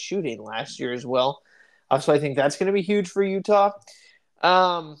 50% shooting last year as well. So I think that's going to be huge for Utah.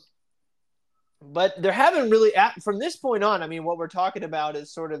 But there haven't really, from this point on, I mean, what we're talking about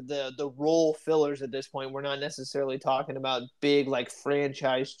is sort of the role fillers at this point. We're not necessarily talking about big,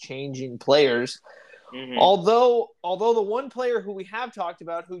 franchise-changing players. Mm-hmm. Although the one player who we have talked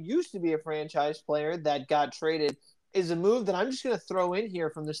about who used to be a franchise player that got traded is a move that I'm just going to throw in here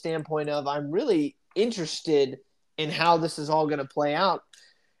from the standpoint of I'm really interested in how this is all going to play out.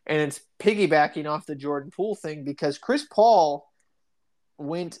 And it's piggybacking off the Jordan Poole thing because Chris Paul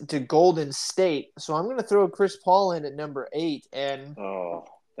went to Golden State. So I'm going to throw Chris Paul in at number 8. And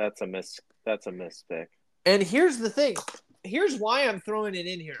that's a miss pick. And here's the thing. Here's why I'm throwing it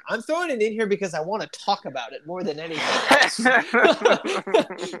in here. I'm throwing it in here because I want to talk about it more than anything else.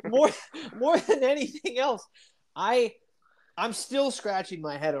 more than anything else. I'm still scratching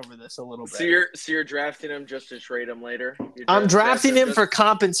my head over this a little bit. So you're drafting him just to trade him later? I'm drafting him for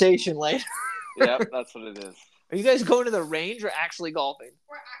compensation later. Yep, that's what it is. Are you guys going to the range or actually golfing?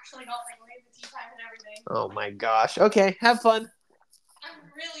 We're actually golfing. We have the tee time and everything. Oh my gosh. Okay, have fun. I'm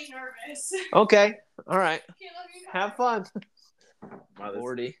really nervous. Okay. All right. Have fun.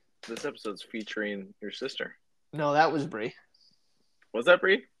 Wow, this episode's featuring your sister. No, that was Bree. Was that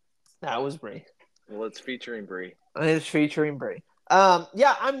Bree? That was Bree. Well, it's featuring Bree. It's featuring Bree.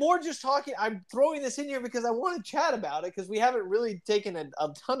 Yeah, I'm more just talking. I'm throwing this in here because I want to chat about it because we haven't really taken a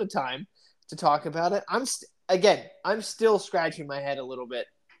ton of time to talk about it. I'm still scratching my head a little bit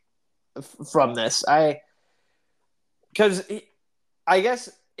from this. Because I guess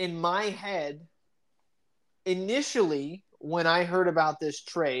in my head, initially when I heard about this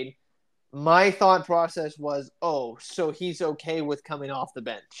trade, my thought process was, so he's okay with coming off the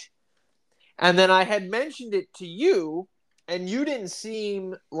bench. And then I had mentioned it to you, and you didn't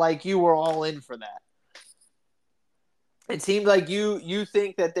seem like you were all in for that. It seemed like you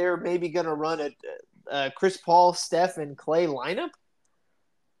think that they're maybe going to run a Chris Paul, Steph, and Clay lineup?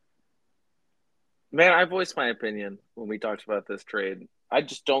 Man, I voiced my opinion when we talked about this trade. I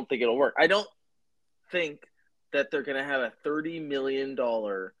just don't think it'll work. I don't think that they're going to have a $30 million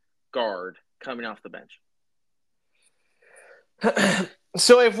guard coming off the bench.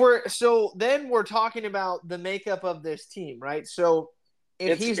 So then we're talking about the makeup of this team, right? So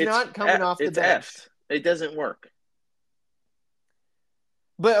if he's not coming off the bench. Effed. It doesn't work.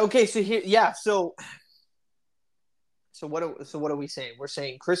 But okay, so here, yeah, so what are we saying? We're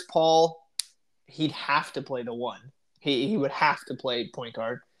saying Chris Paul, he'd have to play the one. He would have to play point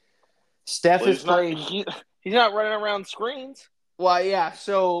guard. Steph is playing. He's not running around screens. Well, yeah.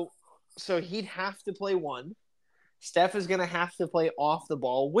 So he'd have to play one. Steph is going to have to play off the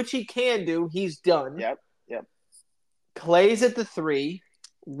ball, which he can do. He's done. Yep. Clay's at the 3.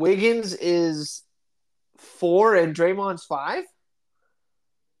 Wiggins is 4, and Draymond's 5.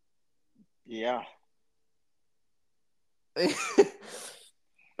 Yeah.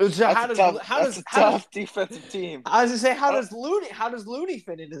 So how does a tough defensive team? I was gonna say, how does Looney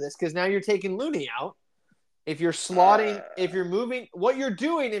fit into this? Because now you're taking Looney out. If you're slotting, if you're moving, what you're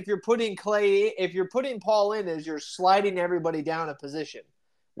doing, if you're putting Paul in, is you're sliding everybody down a position,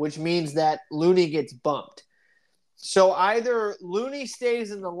 which means that Looney gets bumped. So either Looney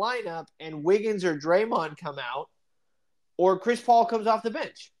stays in the lineup and Wiggins or Draymond come out, or Chris Paul comes off the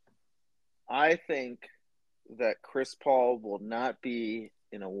bench. I think that Chris Paul will not be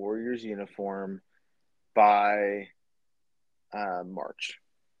in a Warriors uniform by March.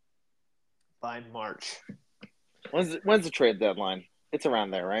 By March. When's the trade deadline? It's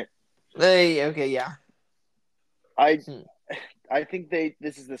around there, right? Okay, yeah. I think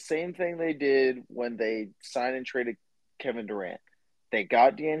this is the same thing they did when they signed and traded Kevin Durant. They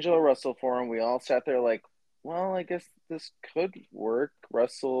got D'Angelo Russell for him. We all sat there like, well, I guess this could work.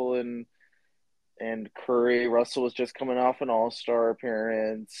 Russell and Curry. Russell was just coming off an All-Star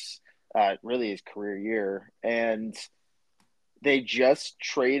appearance, really his career year. And they just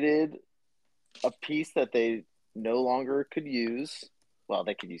traded a piece that they no longer could use. Well,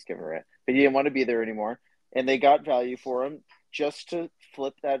 they could use Kevin Durant, but he didn't want to be there anymore. And they got value for him just to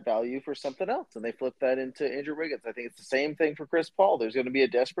flip that value for something else. And they flipped that into Andrew Wiggins. I think it's the same thing for Chris Paul. There's going to be a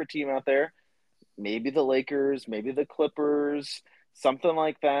desperate team out there. Maybe the Lakers, maybe the Clippers, something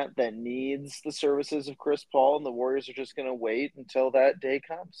like that needs the services of Chris Paul. And the Warriors are just going to wait until that day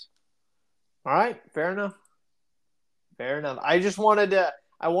comes. All right. Fair enough. I just wanted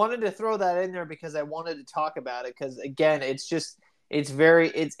to throw that in there because I wanted to talk about it. Because again, it's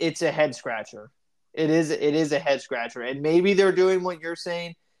a head scratcher. It is a head scratcher, and maybe they're doing what you're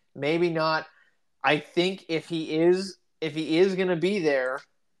saying, maybe not. I think if he is going to be there,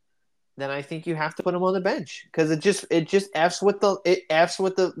 then I think you have to put him on the bench because it just f's with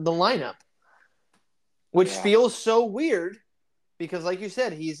the lineup, which feels so weird because, like you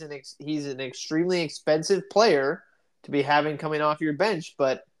said, he's an extremely expensive player to be having coming off your bench,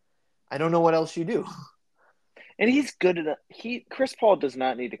 but I don't know what else you do. And he's good enough. Chris Paul does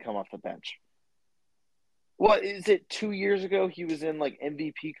not need to come off the bench. What is it? 2 years ago, he was in like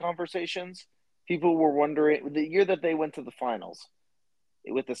MVP conversations. People were wondering the year that they went to the finals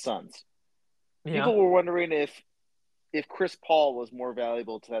with the Suns. Yeah. People were wondering if Chris Paul was more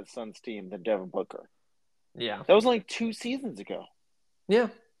valuable to that Suns team than Devin Booker. Yeah, that was like 2 seasons ago. Yeah.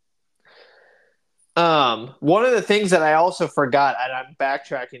 One of the things that I also forgot, and I'm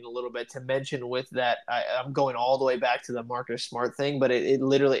backtracking a little bit to mention with that, I'm going all the way back to the Marcus Smart thing, but it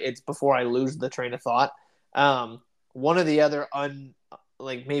literally, it's before I lose the train of thought. One of the other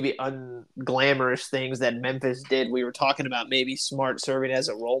maybe unglamorous things that Memphis did, we were talking about maybe Smart serving as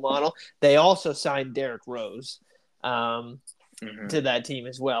a role model. They also signed Derrick Rose to that team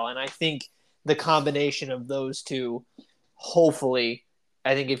as well. And I think the combination of those two, hopefully,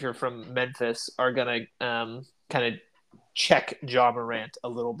 I think if you're from Memphis, are going to kind of check Ja Morant a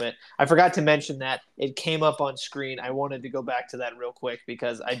little bit. I forgot to mention that. It came up on screen. I wanted to go back to that real quick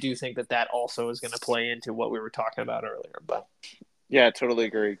because I do think that also is going to play into what we were talking about earlier. But yeah, I totally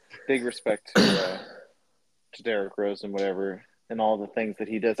agree. Big respect to Derrick Rose and whatever and all the things that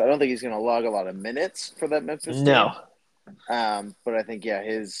he does. I don't think he's going to log a lot of minutes for that Memphis team. No. But I think,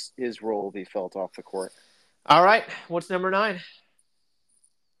 his role will be felt off the court. All right. What's number 9?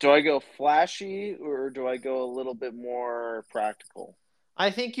 Do I go flashy or do I go a little bit more practical?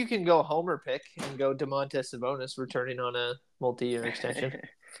 I think you can go homer pick and go Domantas Sabonis returning on a multi-year extension.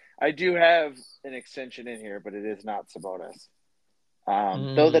 I do have an extension in here, but it is not Sabonis.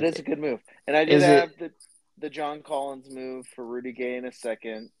 Though that is a good move. And I did have the John Collins move for Rudy Gay in a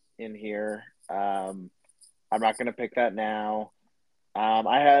second in here. I'm not going to pick that now.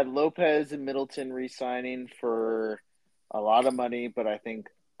 I had Lopez and Middleton re-signing for a lot of money, but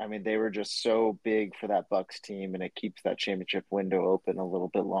they were just so big for that Bucks team, and it keeps that championship window open a little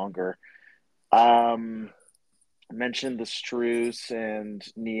bit longer. I mentioned the Strus and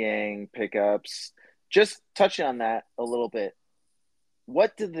Niang pickups. Just touching on that a little bit.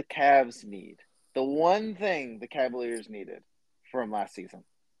 What did the Cavs need? The one thing the Cavaliers needed. from last season?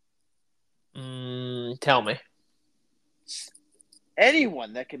 Tell me.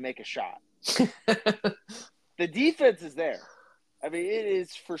 Anyone that can make a shot. The defense is there. I mean, it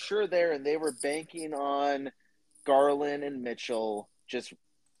is for sure there, and they were banking on Garland and Mitchell just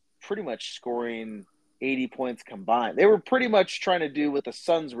pretty much scoring 80 points combined. They were pretty much trying to do what the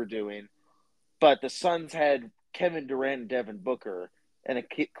Suns were doing, but the Suns had Kevin Durant and Devin Booker, and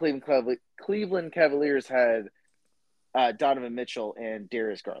the Cleveland Cavaliers had Donovan Mitchell and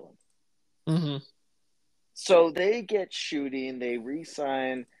Darius Garland. Mm-hmm. So they get shooting. They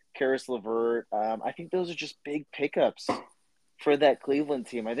re-sign Karis LeVert. I think those are just big pickups for that Cleveland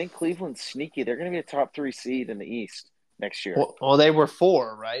team. I think Cleveland's sneaky. They're going to be a top 3 seed in the East next year. Well, they were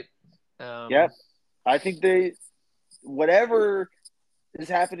 4, right? Yep. I think whatever is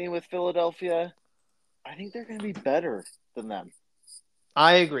happening with Philadelphia, I think they're going to be better than them.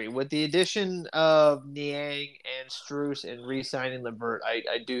 I agree. With the addition of Niang and Strus and re-signing LeVert,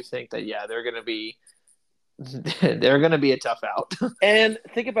 I do think that, yeah, they're going to be a tough out. And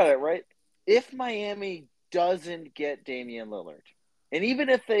think about it, right? If Miami doesn't get Damian Lillard, and even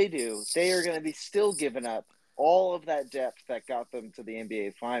if they do, they are going to be still giving up all of that depth that got them to the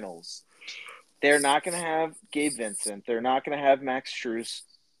NBA Finals. They're not going to have Gabe Vincent. They're not going to have Max Strus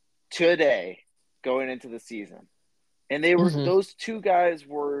today going into the season. And those two guys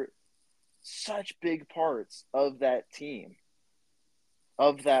were such big parts of that team,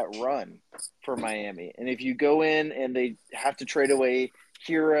 of that run for Miami. And if you go in and they have to trade away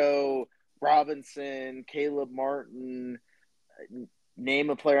Hero, Robinson, Caleb Martin, name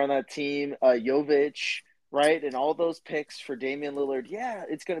a player on that team, Jovic, right? And all those picks for Damian Lillard, yeah,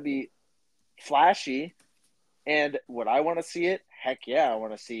 it's going to be flashy. And would I want to see it? Heck yeah, I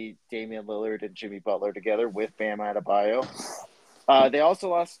want to see Damian Lillard and Jimmy Butler together with Bam Adebayo. They also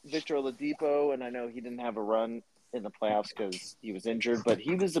lost Victor Oladipo, and I know he didn't have a run in the playoffs because he was injured, but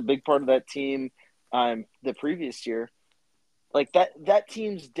he was a big part of that team the previous year. Like that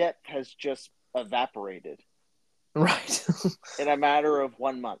team's depth has just evaporated. Right. In a matter of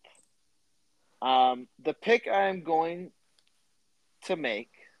 1 month. The pick I'm going to make,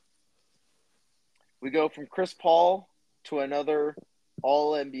 we go from Chris Paul to another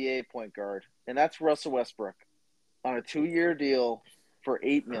All-NBA point guard, and that's Russell Westbrook on a 2-year deal for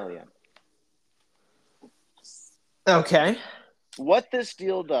 $8 million. Okay. What this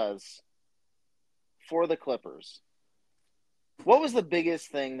deal does for the Clippers, what was the biggest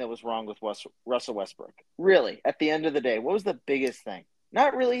thing that was wrong with Russell Westbrook? Really, at the end of the day, what was the biggest thing?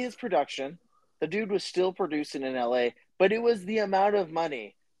 Not really his production. The dude was still producing in LA, but it was the amount of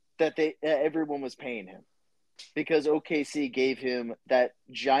money that everyone was paying him because OKC gave him that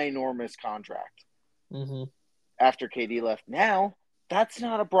ginormous contract after KD left. Now, that's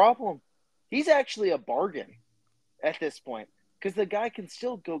not a problem. He's actually a bargain at this point because the guy can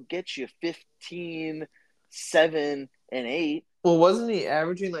still go get you 15, 7, and 8. Well, wasn't he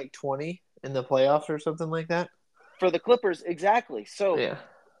averaging like 20 in the playoffs or something like that? For the Clippers, exactly. So yeah.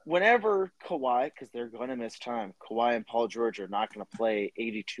 Whenever Kawhi, because they're going to miss time, Kawhi and Paul George are not going to play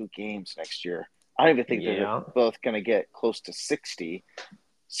 82 games next year. I don't even think they're both going to get close to 60.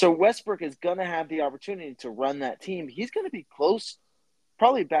 So Westbrook is going to have the opportunity to run that team. He's going to be close,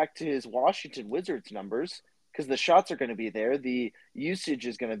 probably back to his Washington Wizards numbers because the shots are going to be there. The usage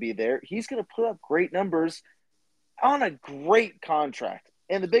is going to be there. He's going to put up great numbers on a great contract.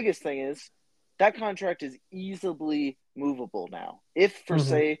 And the biggest thing is that contract is easily movable now. If,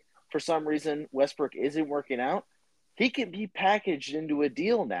 for some reason, Westbrook isn't working out, he can be packaged into a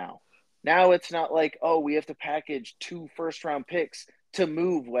deal now. Now it's not like, oh, we have to package 2 first-round picks to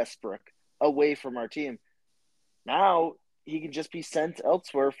move Westbrook away from our team. Now he can just be sent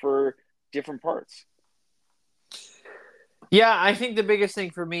elsewhere for different parts. Yeah, I think the biggest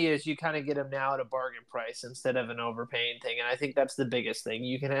thing for me is you kind of get him now at a bargain price instead of an overpaying thing. And I think that's the biggest thing.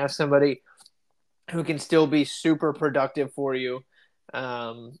 You can have somebody who can still be super productive for you,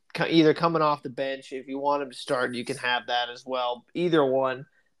 either coming off the bench. If you want him to start, you can have that as well. Either one.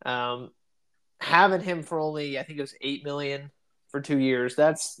 Having him for only, I think it was $8 million for 2 years.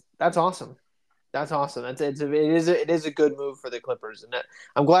 That's awesome. That's awesome. It is a good move for the Clippers, and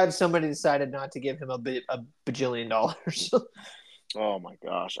I'm glad somebody decided not to give him a bajillion dollars. Oh my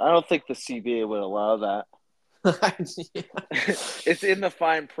gosh, I don't think the CBA would allow that. Yeah. It's in the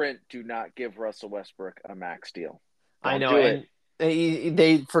fine print. Do not give Russell Westbrook a max deal. I know, and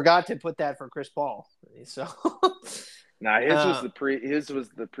they forgot to put that for Chris Paul. So, his was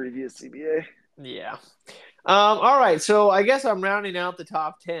the previous CBA. Yeah. All right, so I guess I'm rounding out the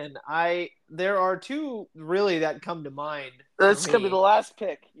top 10. There are 2 really that come to mind. That's gonna be the last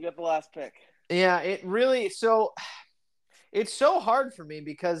pick. You got the last pick. Yeah, it really. So it's so hard for me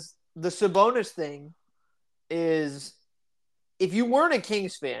because the Sabonis thing is, if you weren't a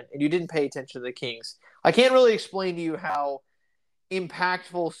Kings fan and you didn't pay attention to the Kings, I can't really explain to you how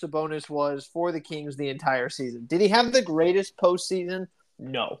impactful Sabonis was for the Kings the entire season. Did he have the greatest postseason?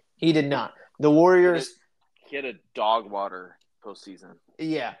 No, he did not. The Warriors, he had a dog water postseason.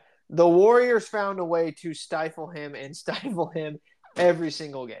 yeah, the Warriors found a way to stifle him every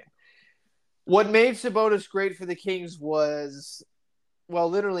single game. What made Sabonis great for the Kings was, well,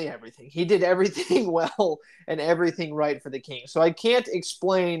 literally everything. He did everything well and everything right for the Kings. So I can't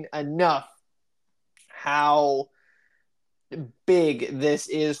explain enough how big this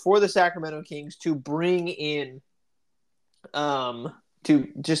is for the Sacramento Kings to bring in, not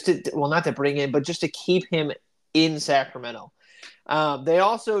to bring in, but just to keep him in Sacramento. They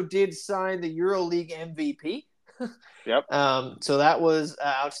also did sign the EuroLeague MVP. Yep. So that was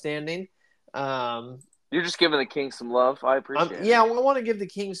outstanding. You're just giving the Kings some love. I appreciate it. Yeah, I want to give the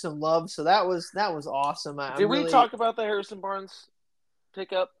Kings some love. So that was awesome. Did we talk about the Harrison Barnes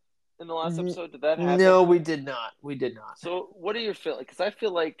pickup in the last episode? Did that happen? No, we did not. So what are your feelings? Because I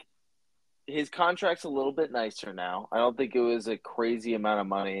feel like his contract's a little bit nicer now. I don't think it was a crazy amount of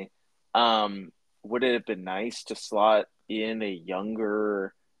money. Would it have been nice to slot in a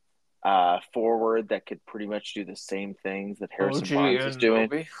younger forward that could pretty much do the same things that Harrison Barnes is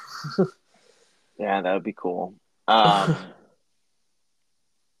doing? Yeah, that would be cool.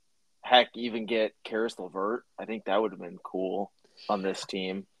 Heck, even get Karis LeVert. I think that would have been cool on this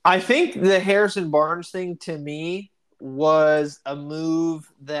team. I think the Harrison Barnes thing, to me, was a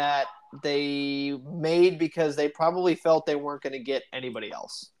move that they made because they probably felt they weren't going to get anybody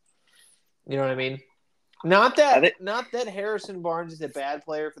else. You know what I mean? Not that Harrison Barnes is a bad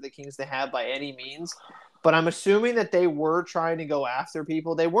player for the Kings to have by any means, but I'm assuming that they were trying to go after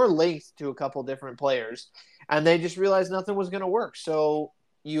people. They were linked to a couple different players, and they just realized nothing was going to work. So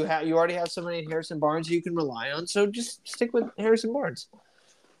you already have somebody in Harrison Barnes you can rely on, so just stick with Harrison Barnes.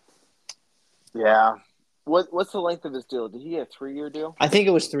 Yeah. What's the length of his deal? Did he have a 3-year deal? I think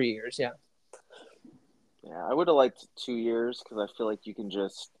it was 3 years, yeah. Yeah, I would have liked 2 years because I feel like you can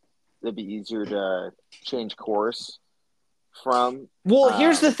it'd be easier to change course from. Well,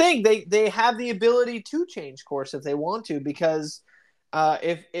 here's the thing. They have the ability to change course if they want to, because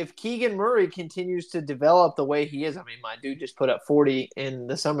if Keegan Murray continues to develop the way he is, I mean, my dude just put up 40 in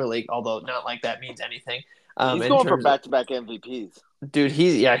the summer league, although not like that means anything. He's going for back-to-back MVPs. Dude,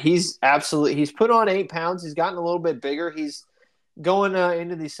 he's put on 8 pounds. He's gotten a little bit bigger. He's going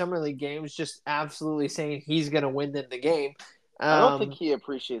into these summer league games just absolutely saying he's going to win them the game. I don't think he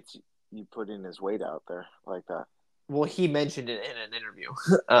appreciates you putting his weight out there like that. Well, he mentioned it in an interview.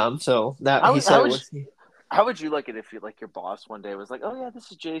 So that he said how would you like it if your boss one day was like, "Oh yeah,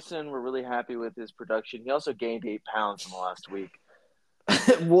 this is Jason. We're really happy with his production. He also gained 8 pounds in the last week."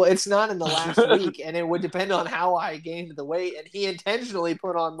 Well, it's not in the last week, and it would depend on how I gained the weight. And he intentionally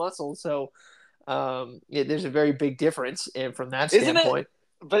put on muscle, so there's a very big difference from that standpoint.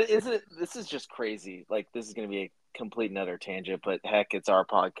 This is just crazy. Like, this is going to be a complete and utter tangent, but heck, it's our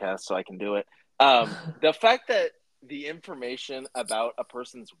podcast, so I can do it. The fact that the information about a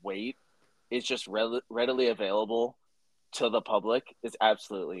person's weight is just readily available to the public is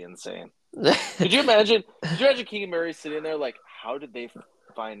absolutely insane. Could you imagine Keegan Murray sitting there like, how did they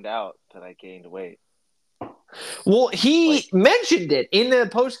find out that I gained weight? Well, he mentioned it in the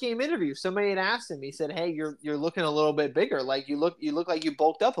post-game interview. Somebody had asked him. He said, "Hey, you're looking a little bit bigger. Like you look like you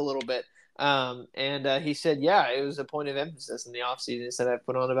bulked up a little bit." And he said, "Yeah, it was a point of emphasis in the offseason." He said, "I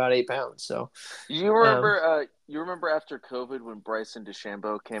put on about 8 pounds." So you remember after COVID when Bryson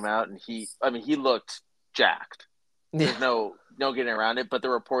DeChambeau came out and he looked jacked. There's no getting around it. But the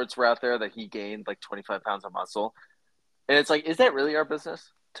reports were out there that he gained like 25 pounds of muscle, and it's like, is that really our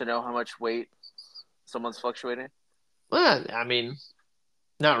business to know how much weight someone's fluctuating? Well, I mean,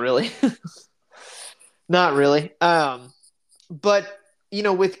 not really. Not really. But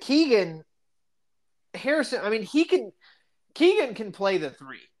with Keegan Harrison, I mean, Keegan can play the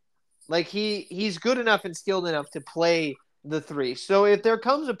 3. Like he's good enough and skilled enough to play the 3. So if there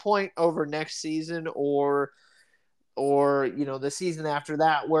comes a point over next season or the season after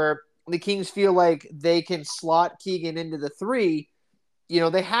that where the Kings feel like they can slot Keegan into the 3,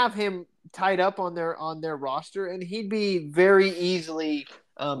 they have him tied up on their roster, and he'd be very easily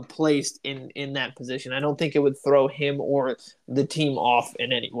placed in that position. I don't think it would throw him or the team off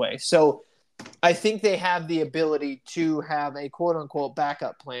in any way. So I think they have the ability to have a quote-unquote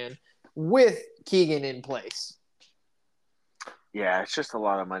backup plan with Keegan in place. Yeah, it's just a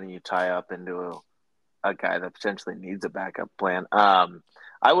lot of money you tie up into a guy that potentially needs a backup plan.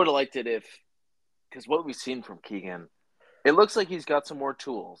 I would have liked it because what we've seen from Keegan, It looks like he's got some more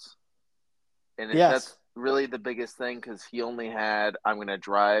tools. And Yes. that's really the biggest thing because he only had, I'm going to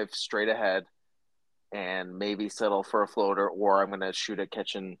drive straight ahead and maybe settle for a floater, or I'm going to shoot a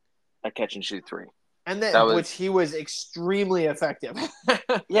catch and shoot three. And That then, was, which he was extremely effective.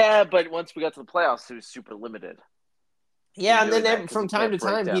 yeah, but once we got to the playoffs, it was super limited. Yeah, and doing that then 'cause from he time to can't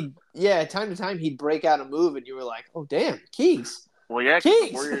break time, them. he'd break out a move, and you were like, "Oh, damn, Keys, Well, yeah,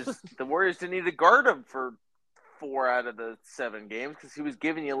 because Keys." the Warriors didn't need to guard him for 4 out of the 7 games because he was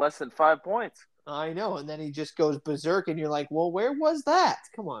giving you less than 5 points. I know, and then he just goes berserk, and you're like, "Well, where was that?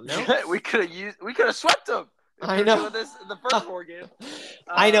 Come on, now." we could have swept him. If I we were know. doing this in the first 4 games.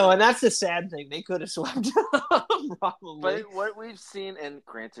 I know, and that's the sad thing. They could have swept probably. But what we've seen, and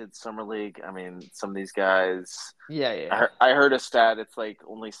granted, summer league. I mean, some of these guys. Yeah. I heard a stat. It's like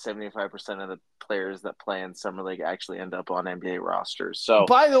only 75% of the players that play in summer league actually end up on NBA rosters. So,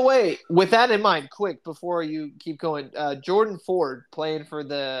 by the way, with that in mind, quick before you keep going, Jordan Ford playing for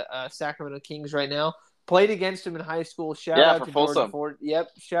the Sacramento Kings right now. Played against him in high school. Shout out to Jordan Folsom. Ford. Yep,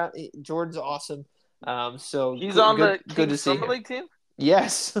 Jordan's awesome. So he's good, on the good to Kings see summer him. league team.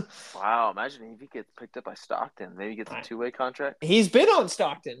 Yes. Wow, imagine if he gets picked up by Stockton. Maybe he gets a 2-way contract. He's been on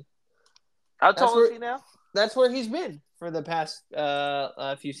Stockton. How tall is he now? That's where he's been for the past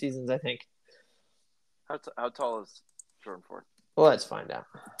few seasons, I think. How tall is Jordan Ford? Well, let's find out.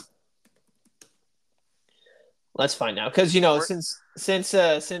 Because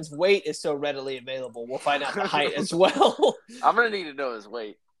since weight is so readily available, we'll find out the height as well. I'm gonna need to know his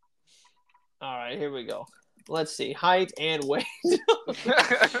weight. All right, here we go. Let's see, height and weight.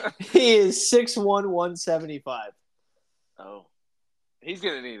 He is 6'1", 175. Oh, he's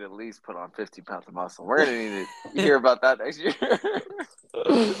gonna need to at least put on 50 pounds of muscle. We're gonna need to hear about that next year.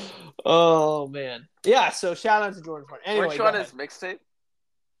 Oh man, yeah. So shout out to Jordan Ford. Anyway, weren't you on his mixtape?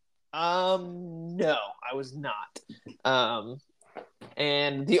 No, I was not.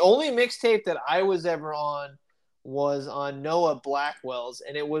 And the only mixtape that I was ever on was on Noah Blackwell's,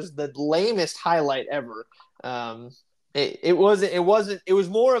 and it was the lamest highlight ever. It was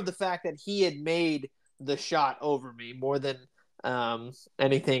more of the fact that he had made the shot over me more than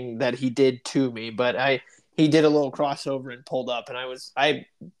anything that he did to me. But he did a little crossover and pulled up, and I was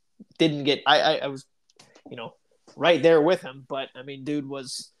right there with him. But I mean, dude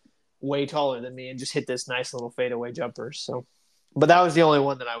was way taller than me and just hit this nice little fadeaway jumper. So, but that was the only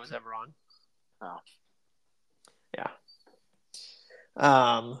one that I was ever on. Oh. Yeah.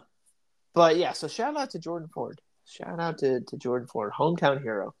 But yeah, so shout out to Jordan Ford. Shout out to Jordan Ford, hometown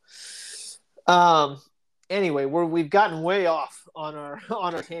hero. Anyway, we've gotten way off on our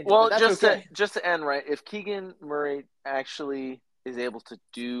tangent. Well, just to end right, if Keegan Murray actually is able to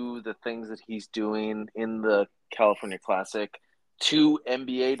do the things that he's doing in the California Classic to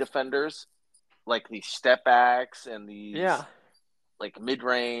NBA defenders, like these step backs and these like mid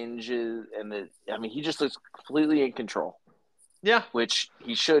ranges, he just looks completely in control. Yeah, which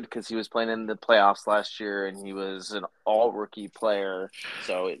he should because he was playing in the playoffs last year and he was an all-rookie player.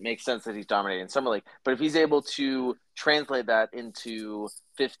 So it makes sense that he's dominating Summer League. But if he's able to translate that into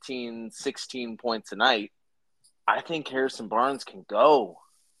 15, 16 points a night, I think Harrison Barnes can go.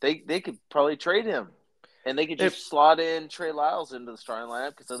 They could probably trade him. And they could just slot in Trey Lyles into the starting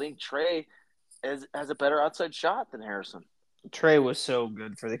lineup because I think Trey has a better outside shot than Harrison. Trey was so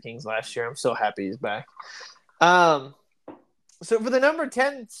good for the Kings last year. I'm so happy he's back. So for the number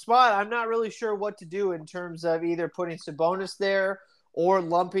 10 spot, I'm not really sure what to do in terms of either putting Sabonis there or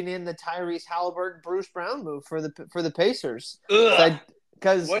lumping in the Tyrese Halliburton, Bruce Brown move for the Pacers.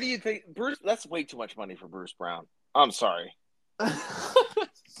 Because what do you think, Bruce? That's way too much money for Bruce Brown. I'm sorry.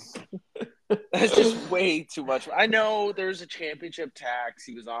 That's just way too much. I know there's a championship tax.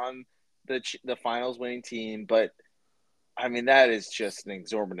 He was on the finals winning team, but I mean that is just an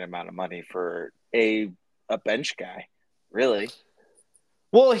exorbitant amount of money for a bench guy. Really?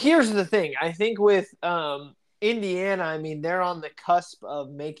 Well, here's the thing. I think with Indiana, I mean, they're on the cusp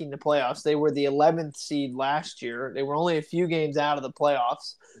of making the playoffs. They were the 11th seed last year. They were only a few games out of the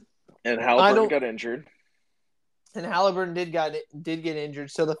playoffs. And Halliburton got injured. And Halliburton did get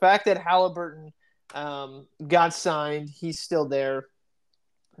injured. So the fact that Halliburton got signed, he's still there.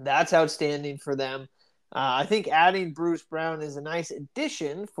 That's outstanding for them. I think adding Bruce Brown is a nice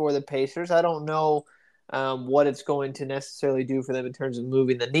addition for the Pacers. I don't know what it's going to necessarily do for them in terms of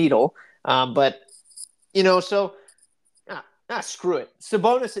moving the needle. But, screw it.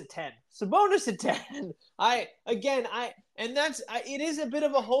 Sabonis at 10. Sabonis at 10. It is a bit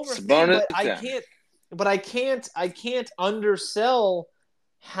of a homer thing, but I can't undersell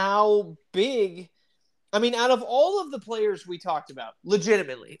how big. I mean, out of all of the players we talked about,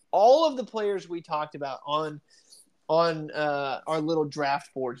 legitimately, all of the players we talked about on on our little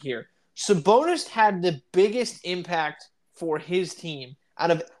draft board here. Sabonis had the biggest impact for his team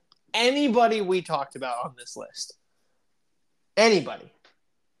out of anybody we talked about on this list. Anybody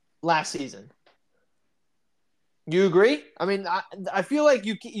last season. You agree? I mean, I feel like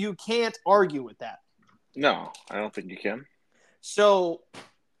you can't argue with that. No, I don't think you can. So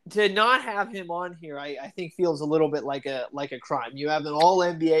to not have him on here, I think feels a little bit like a crime. You have an All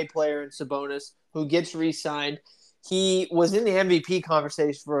NBA player in Sabonis who gets re-signed. He was in the MVP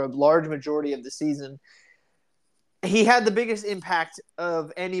conversation for a large majority of the season. He had the biggest impact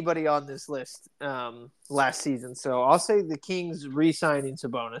of anybody on this list last season. So I'll say the Kings re-signing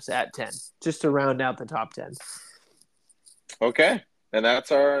Sabonis at 10, just to round out the top 10. Okay, and that's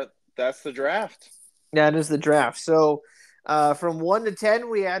the draft. That is the draft. So from 1 to 10,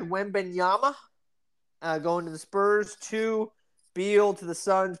 we had Wembanyama going to the Spurs. 2, Beal to the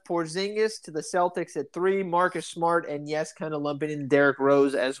Suns. Porzingis to the Celtics at 3. Marcus Smart, and yes, kind of lumping in Derrick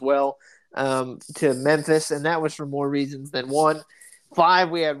Rose as well to Memphis. And that was for more reasons than one. 5,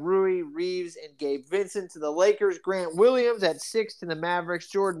 we had Rui, Reeves, and Gabe Vincent to the Lakers. Grant Williams at 6 to the Mavericks.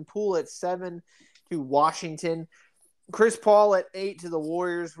 Jordan Poole at 7 to Washington. Chris Paul at 8 to the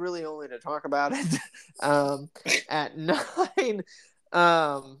Warriors, really only to talk about it. At 9,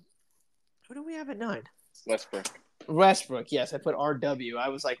 who do we have at 9? Westbrook, yes. I put RW. I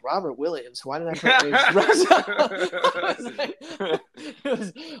was like, Robert Williams. Why did I put Russell?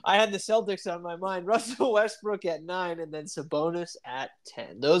 I had the Celtics on my mind. Russell Westbrook at 9, and then Sabonis at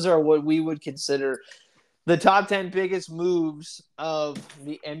 10. Those are what we would consider the top 10 biggest moves of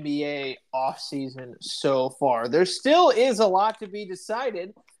the NBA offseason so far. There still is a lot to be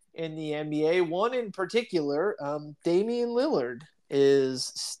decided in the NBA. One in particular, Damian Lillard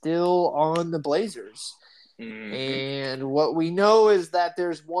is still on the Blazers. Mm-hmm. And what we know is that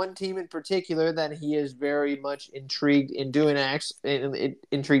there's one team in particular that he is very much intrigued in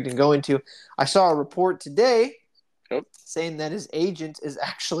intrigued in going to. I saw a report today saying that his agent is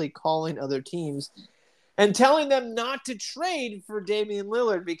actually calling other teams and telling them not to trade for Damian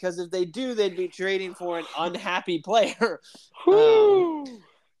Lillard, because if they do, they'd be trading for an unhappy player.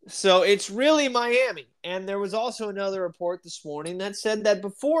 So it's really Miami. And there was also another report this morning that said that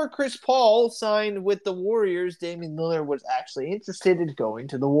before Chris Paul signed with the Warriors, Damian Lillard was actually interested in going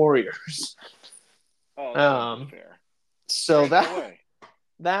to the Warriors. Oh, that's fair. So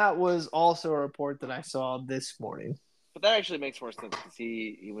that was also a report that I saw this morning. But that actually makes more sense because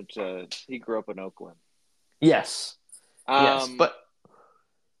he grew up in Oakland. Yes. But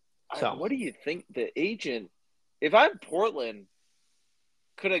what do you think the agent? If I'm Portland,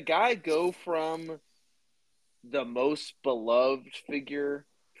 could a guy go from the most beloved figure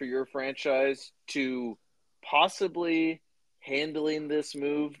for your franchise to possibly handling this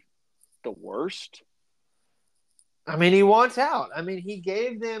move the worst? I mean, he wants out. I mean, he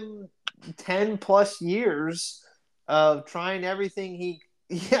gave them 10 plus years of trying everything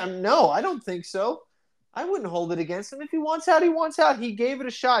no, I don't think so. I wouldn't hold it against him. If he wants out, he wants out. He gave it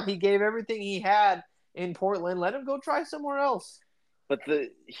a shot. He gave everything he had in Portland. Let him go try somewhere else. But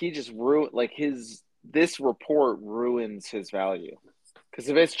he just ruined this report ruins his value. Because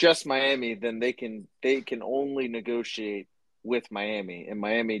if it's just Miami, then they can only negotiate with Miami, and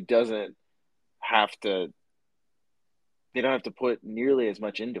Miami doesn't have to. They don't have to put nearly as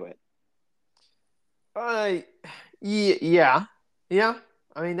much into it. Yeah.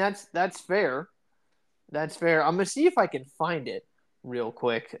 I mean, that's fair. That's fair. I'm gonna see if I can find it real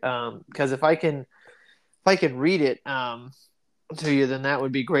quick, because if I can read it to you, then that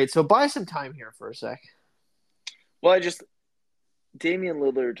would be great. So buy some time here for a sec. Well, Damian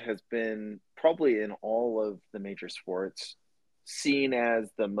Lillard has been probably in all of the major sports seen as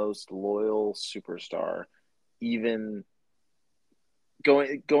the most loyal superstar, even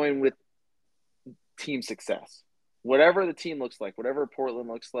going with team success. Whatever the team looks like, whatever Portland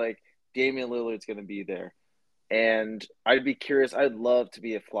looks like, Damian Lillard's going to be there. And I'd be curious. I'd love to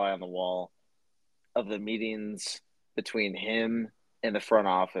be a fly on the wall of the meetings between him and the front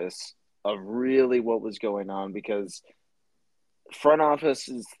office of really what was going on, because front office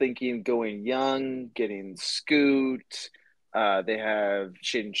is thinking going young, getting Scoot. They have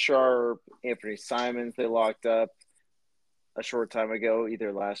Shaden Sharp, Anthony Simons they locked up a short time ago,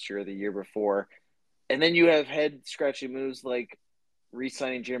 either last year or the year before. And then you have head-scratching moves like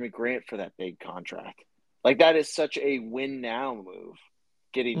re-signing Jeremy Grant for that big contract. Like, that is such a win-now move,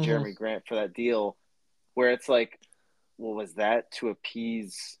 getting Jeremy Grant for that deal, where it's like, well, was that to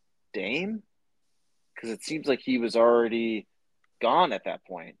appease Dame? Because it seems like he was already gone at that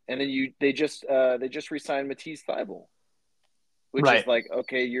point. And then they just re-signed Matisse Thybulle, which is like,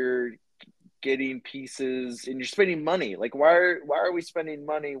 okay, you're getting pieces and you're spending money. Like, why are we spending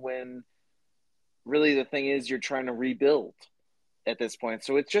money when really the thing is you're trying to rebuild at this point?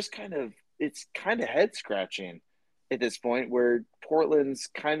 So it's kind of head scratching at this point where Portland's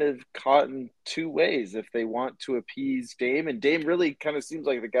kind of caught in two ways if they want to appease Dame. And Dame really kind of seems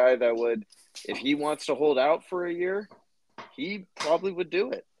like the guy that would, if he wants to hold out for a year, he probably would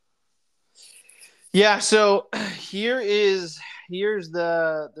do it. Yeah, so here's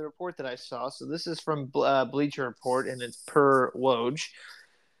the report that I saw. So this is from Bleacher Report, and it's per Woj.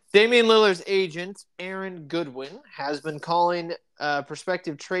 Damian Lillard's agent, Aaron Goodwin, has been calling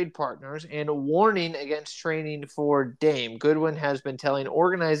prospective trade partners and warning against trading for Dame. Goodwin has been telling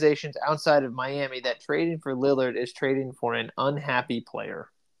organizations outside of Miami that trading for Lillard is trading for an unhappy player.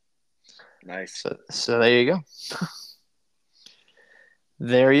 Nice. So there you go.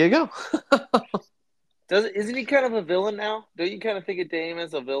 There you go. Isn't he kind of a villain now? Don't you kind of think of Dame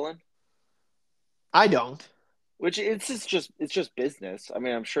as a villain? I don't. Which it's just business. I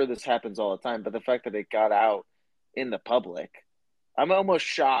mean, I'm sure this happens all the time, but the fact that it got out in the public, I'm almost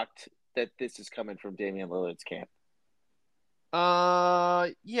shocked that this is coming from Damian Lillard's camp.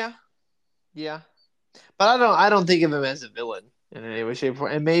 Yeah, but I don't think of him as a villain in any way, shape, or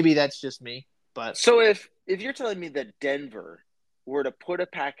form. And maybe that's just me. But so if you're telling me that Denver were to put a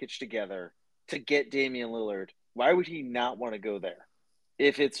package together to get Damian Lillard, why would he not want to go there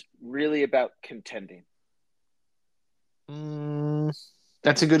if it's really about contending?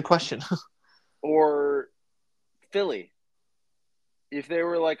 That's a good question. Or Philly, if they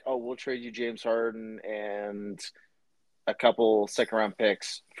were like, oh, we'll trade you James Harden and a couple second-round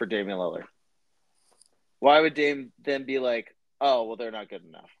picks for Damian Lillard, why would Dame then be like, oh, well, they're not good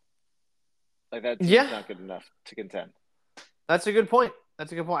enough? Like, that team's not good enough to contend. That's a good point. I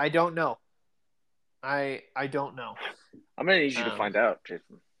don't know. I don't know. I'm going to need you to find out,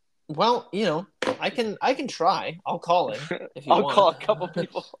 Jason. Well, I can try. I'll call him if you want. I'll call a couple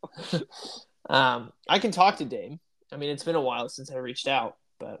people. I can talk to Dame. I mean, it's been a while since I reached out,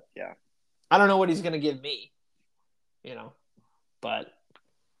 but yeah, I don't know what he's going to give me, but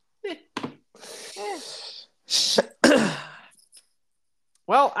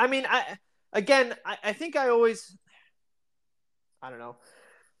well, I mean, I think I always, I don't know.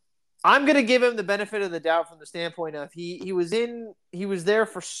 I'm going to give him the benefit of the doubt from the standpoint of he was there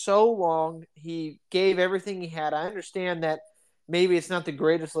for so long. He gave everything he had. I understand that maybe it's not the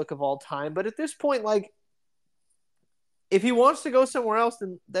greatest look of all time, but at this point, like, if he wants to go somewhere else,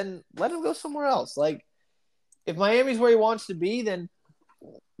 then let him go somewhere else. Like, if Miami's where he wants to be, then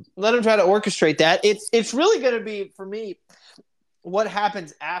let him try to orchestrate that. It's really going to be, for me, what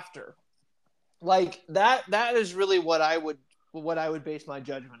happens after. Like, that is really what I would base my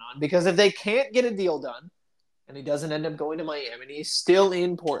judgment on. Because if they can't get a deal done and he doesn't end up going to Miami and he's still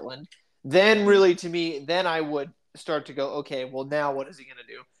in Portland, then really, to me, then I would start to go, okay, well, now what is he going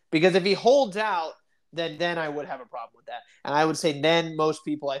to do? Because if he holds out, then I would have a problem with that. And I would say then most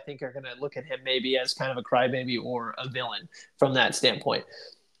people, I think, are going to look at him maybe as kind of a crybaby or a villain from that standpoint.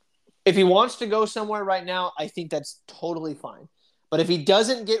 If he wants to go somewhere right now, I think that's totally fine. But if he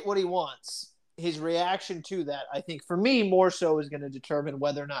doesn't get what he wants, his reaction to that, I think, for me, more so is going to determine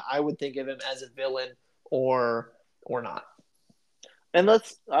whether or not I would think of him as a villain or not. And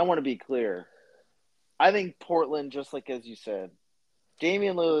I want to be clear. I think Portland, just like as you said,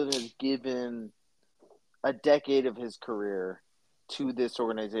 Damian Lillard has given a decade of his career to this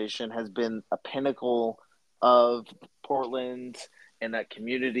organization, has been a pinnacle of Portland and that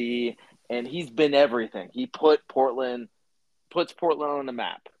community, and he's been everything. He puts Portland on the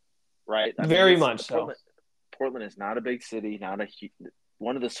map, right? Very much so. Portland is not a big city,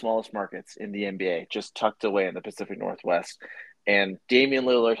 one of the smallest markets in the NBA, just tucked away in the Pacific Northwest. And Damian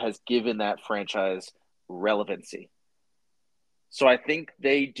Lillard has given that franchise relevancy. So I think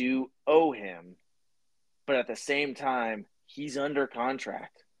they do owe him, but at the same time, he's under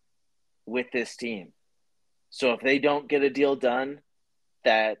contract with this team. So if they don't get a deal done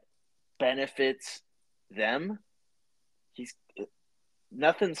that benefits them,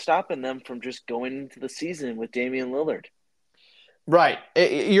 nothing's stopping them from just going into the season with Damian Lillard. Right.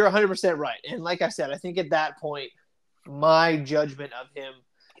 You're 100% right. And like I said, I think at that point, my judgment of him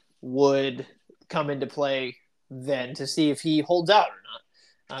would come into play then to see if he holds out or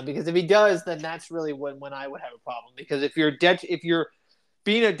not. Because if he does, then that's really when I would have a problem. Because if you're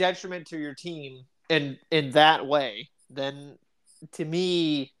being a detriment to your team in that way, then to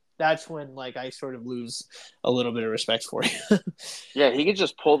me, that's when I sort of lose a little bit of respect for you. Yeah, he could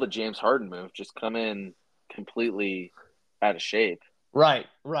just pull the James Harden move, just come in completely out of shape. Right.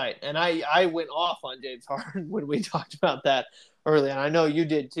 And I went off on James Harden when we talked about that earlier, and I know you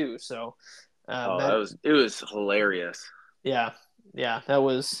did too. So It was hilarious. Yeah, that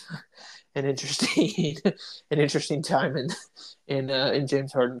was an interesting time in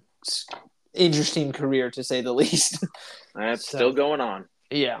James Harden's interesting career, to say the least. That's still going on.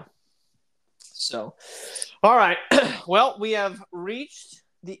 Yeah. So, all right. Well, we have reached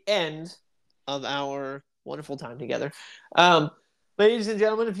the end of our wonderful time together. Ladies and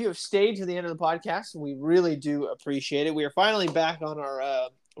gentlemen, if you have stayed to the end of the podcast, we really do appreciate it. We are finally back on our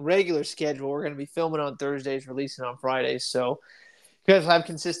regular schedule. We're going to be filming on Thursdays, releasing on Fridays. So, because I have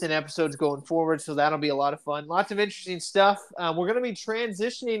consistent episodes going forward, so that'll be a lot of fun. Lots of interesting stuff. We're going to be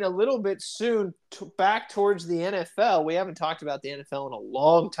transitioning a little bit soon back towards the NFL. We haven't talked about the NFL in a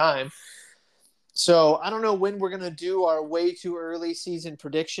long time. So I don't know when we're going to do our way too early season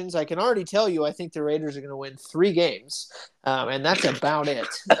predictions. I can already tell you I think the Raiders are going to win 3 games, and that's about it.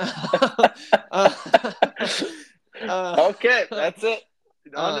 Okay, that's it.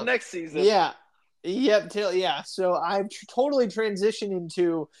 On to next season. Yeah. Yep. So I've totally transitioned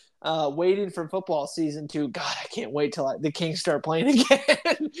into waiting for football season to, God, I can't wait till the Kings start playing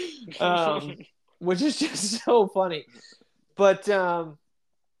again, which is just so funny. But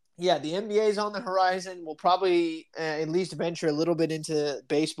yeah, the NBA is on the horizon. We'll probably at least venture a little bit into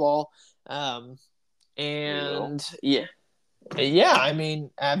baseball. And yeah. I mean,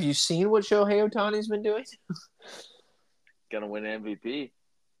 have you seen what Shohei Ohtani's been doing? Gonna win MVP.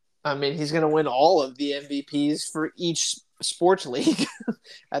 I mean, he's going to win all of the MVPs for each sports league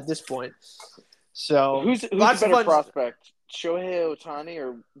at this point. So who's the better prospect, Shohei Ohtani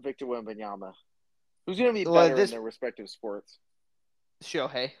or Victor Wembanyama? Who's going to be better in their respective sports?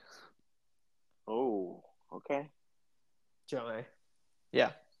 Shohei. Oh, okay. Shohei.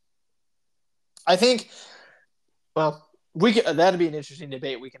 Yeah. I think. Well, that'd be an interesting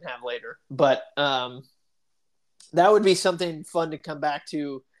debate we can have later, but that would be something fun to come back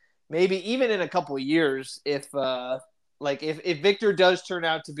to. Maybe even in a couple of years, if Victor does turn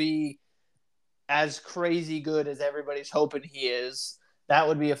out to be as crazy good as everybody's hoping he is, that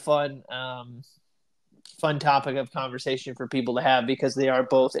would be a fun topic of conversation for people to have, because they are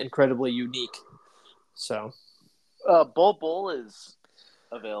both incredibly unique. So, Bull is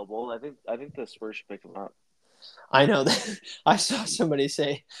available. I think the Spurs should pick him up. I know that I saw somebody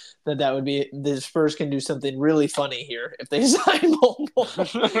say that would be the Spurs can do something really funny here if they sign Bull.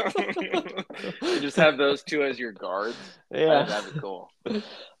 You just have those two as your guards. Yeah, that'd be cool.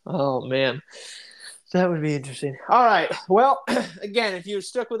 Oh man, that would be interesting. All right. Well, again, if you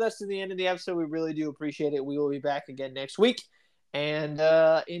stuck with us to the end of the episode, we really do appreciate it. We will be back again next week, and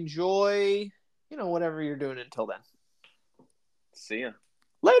enjoy, whatever you're doing until then. See ya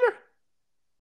later.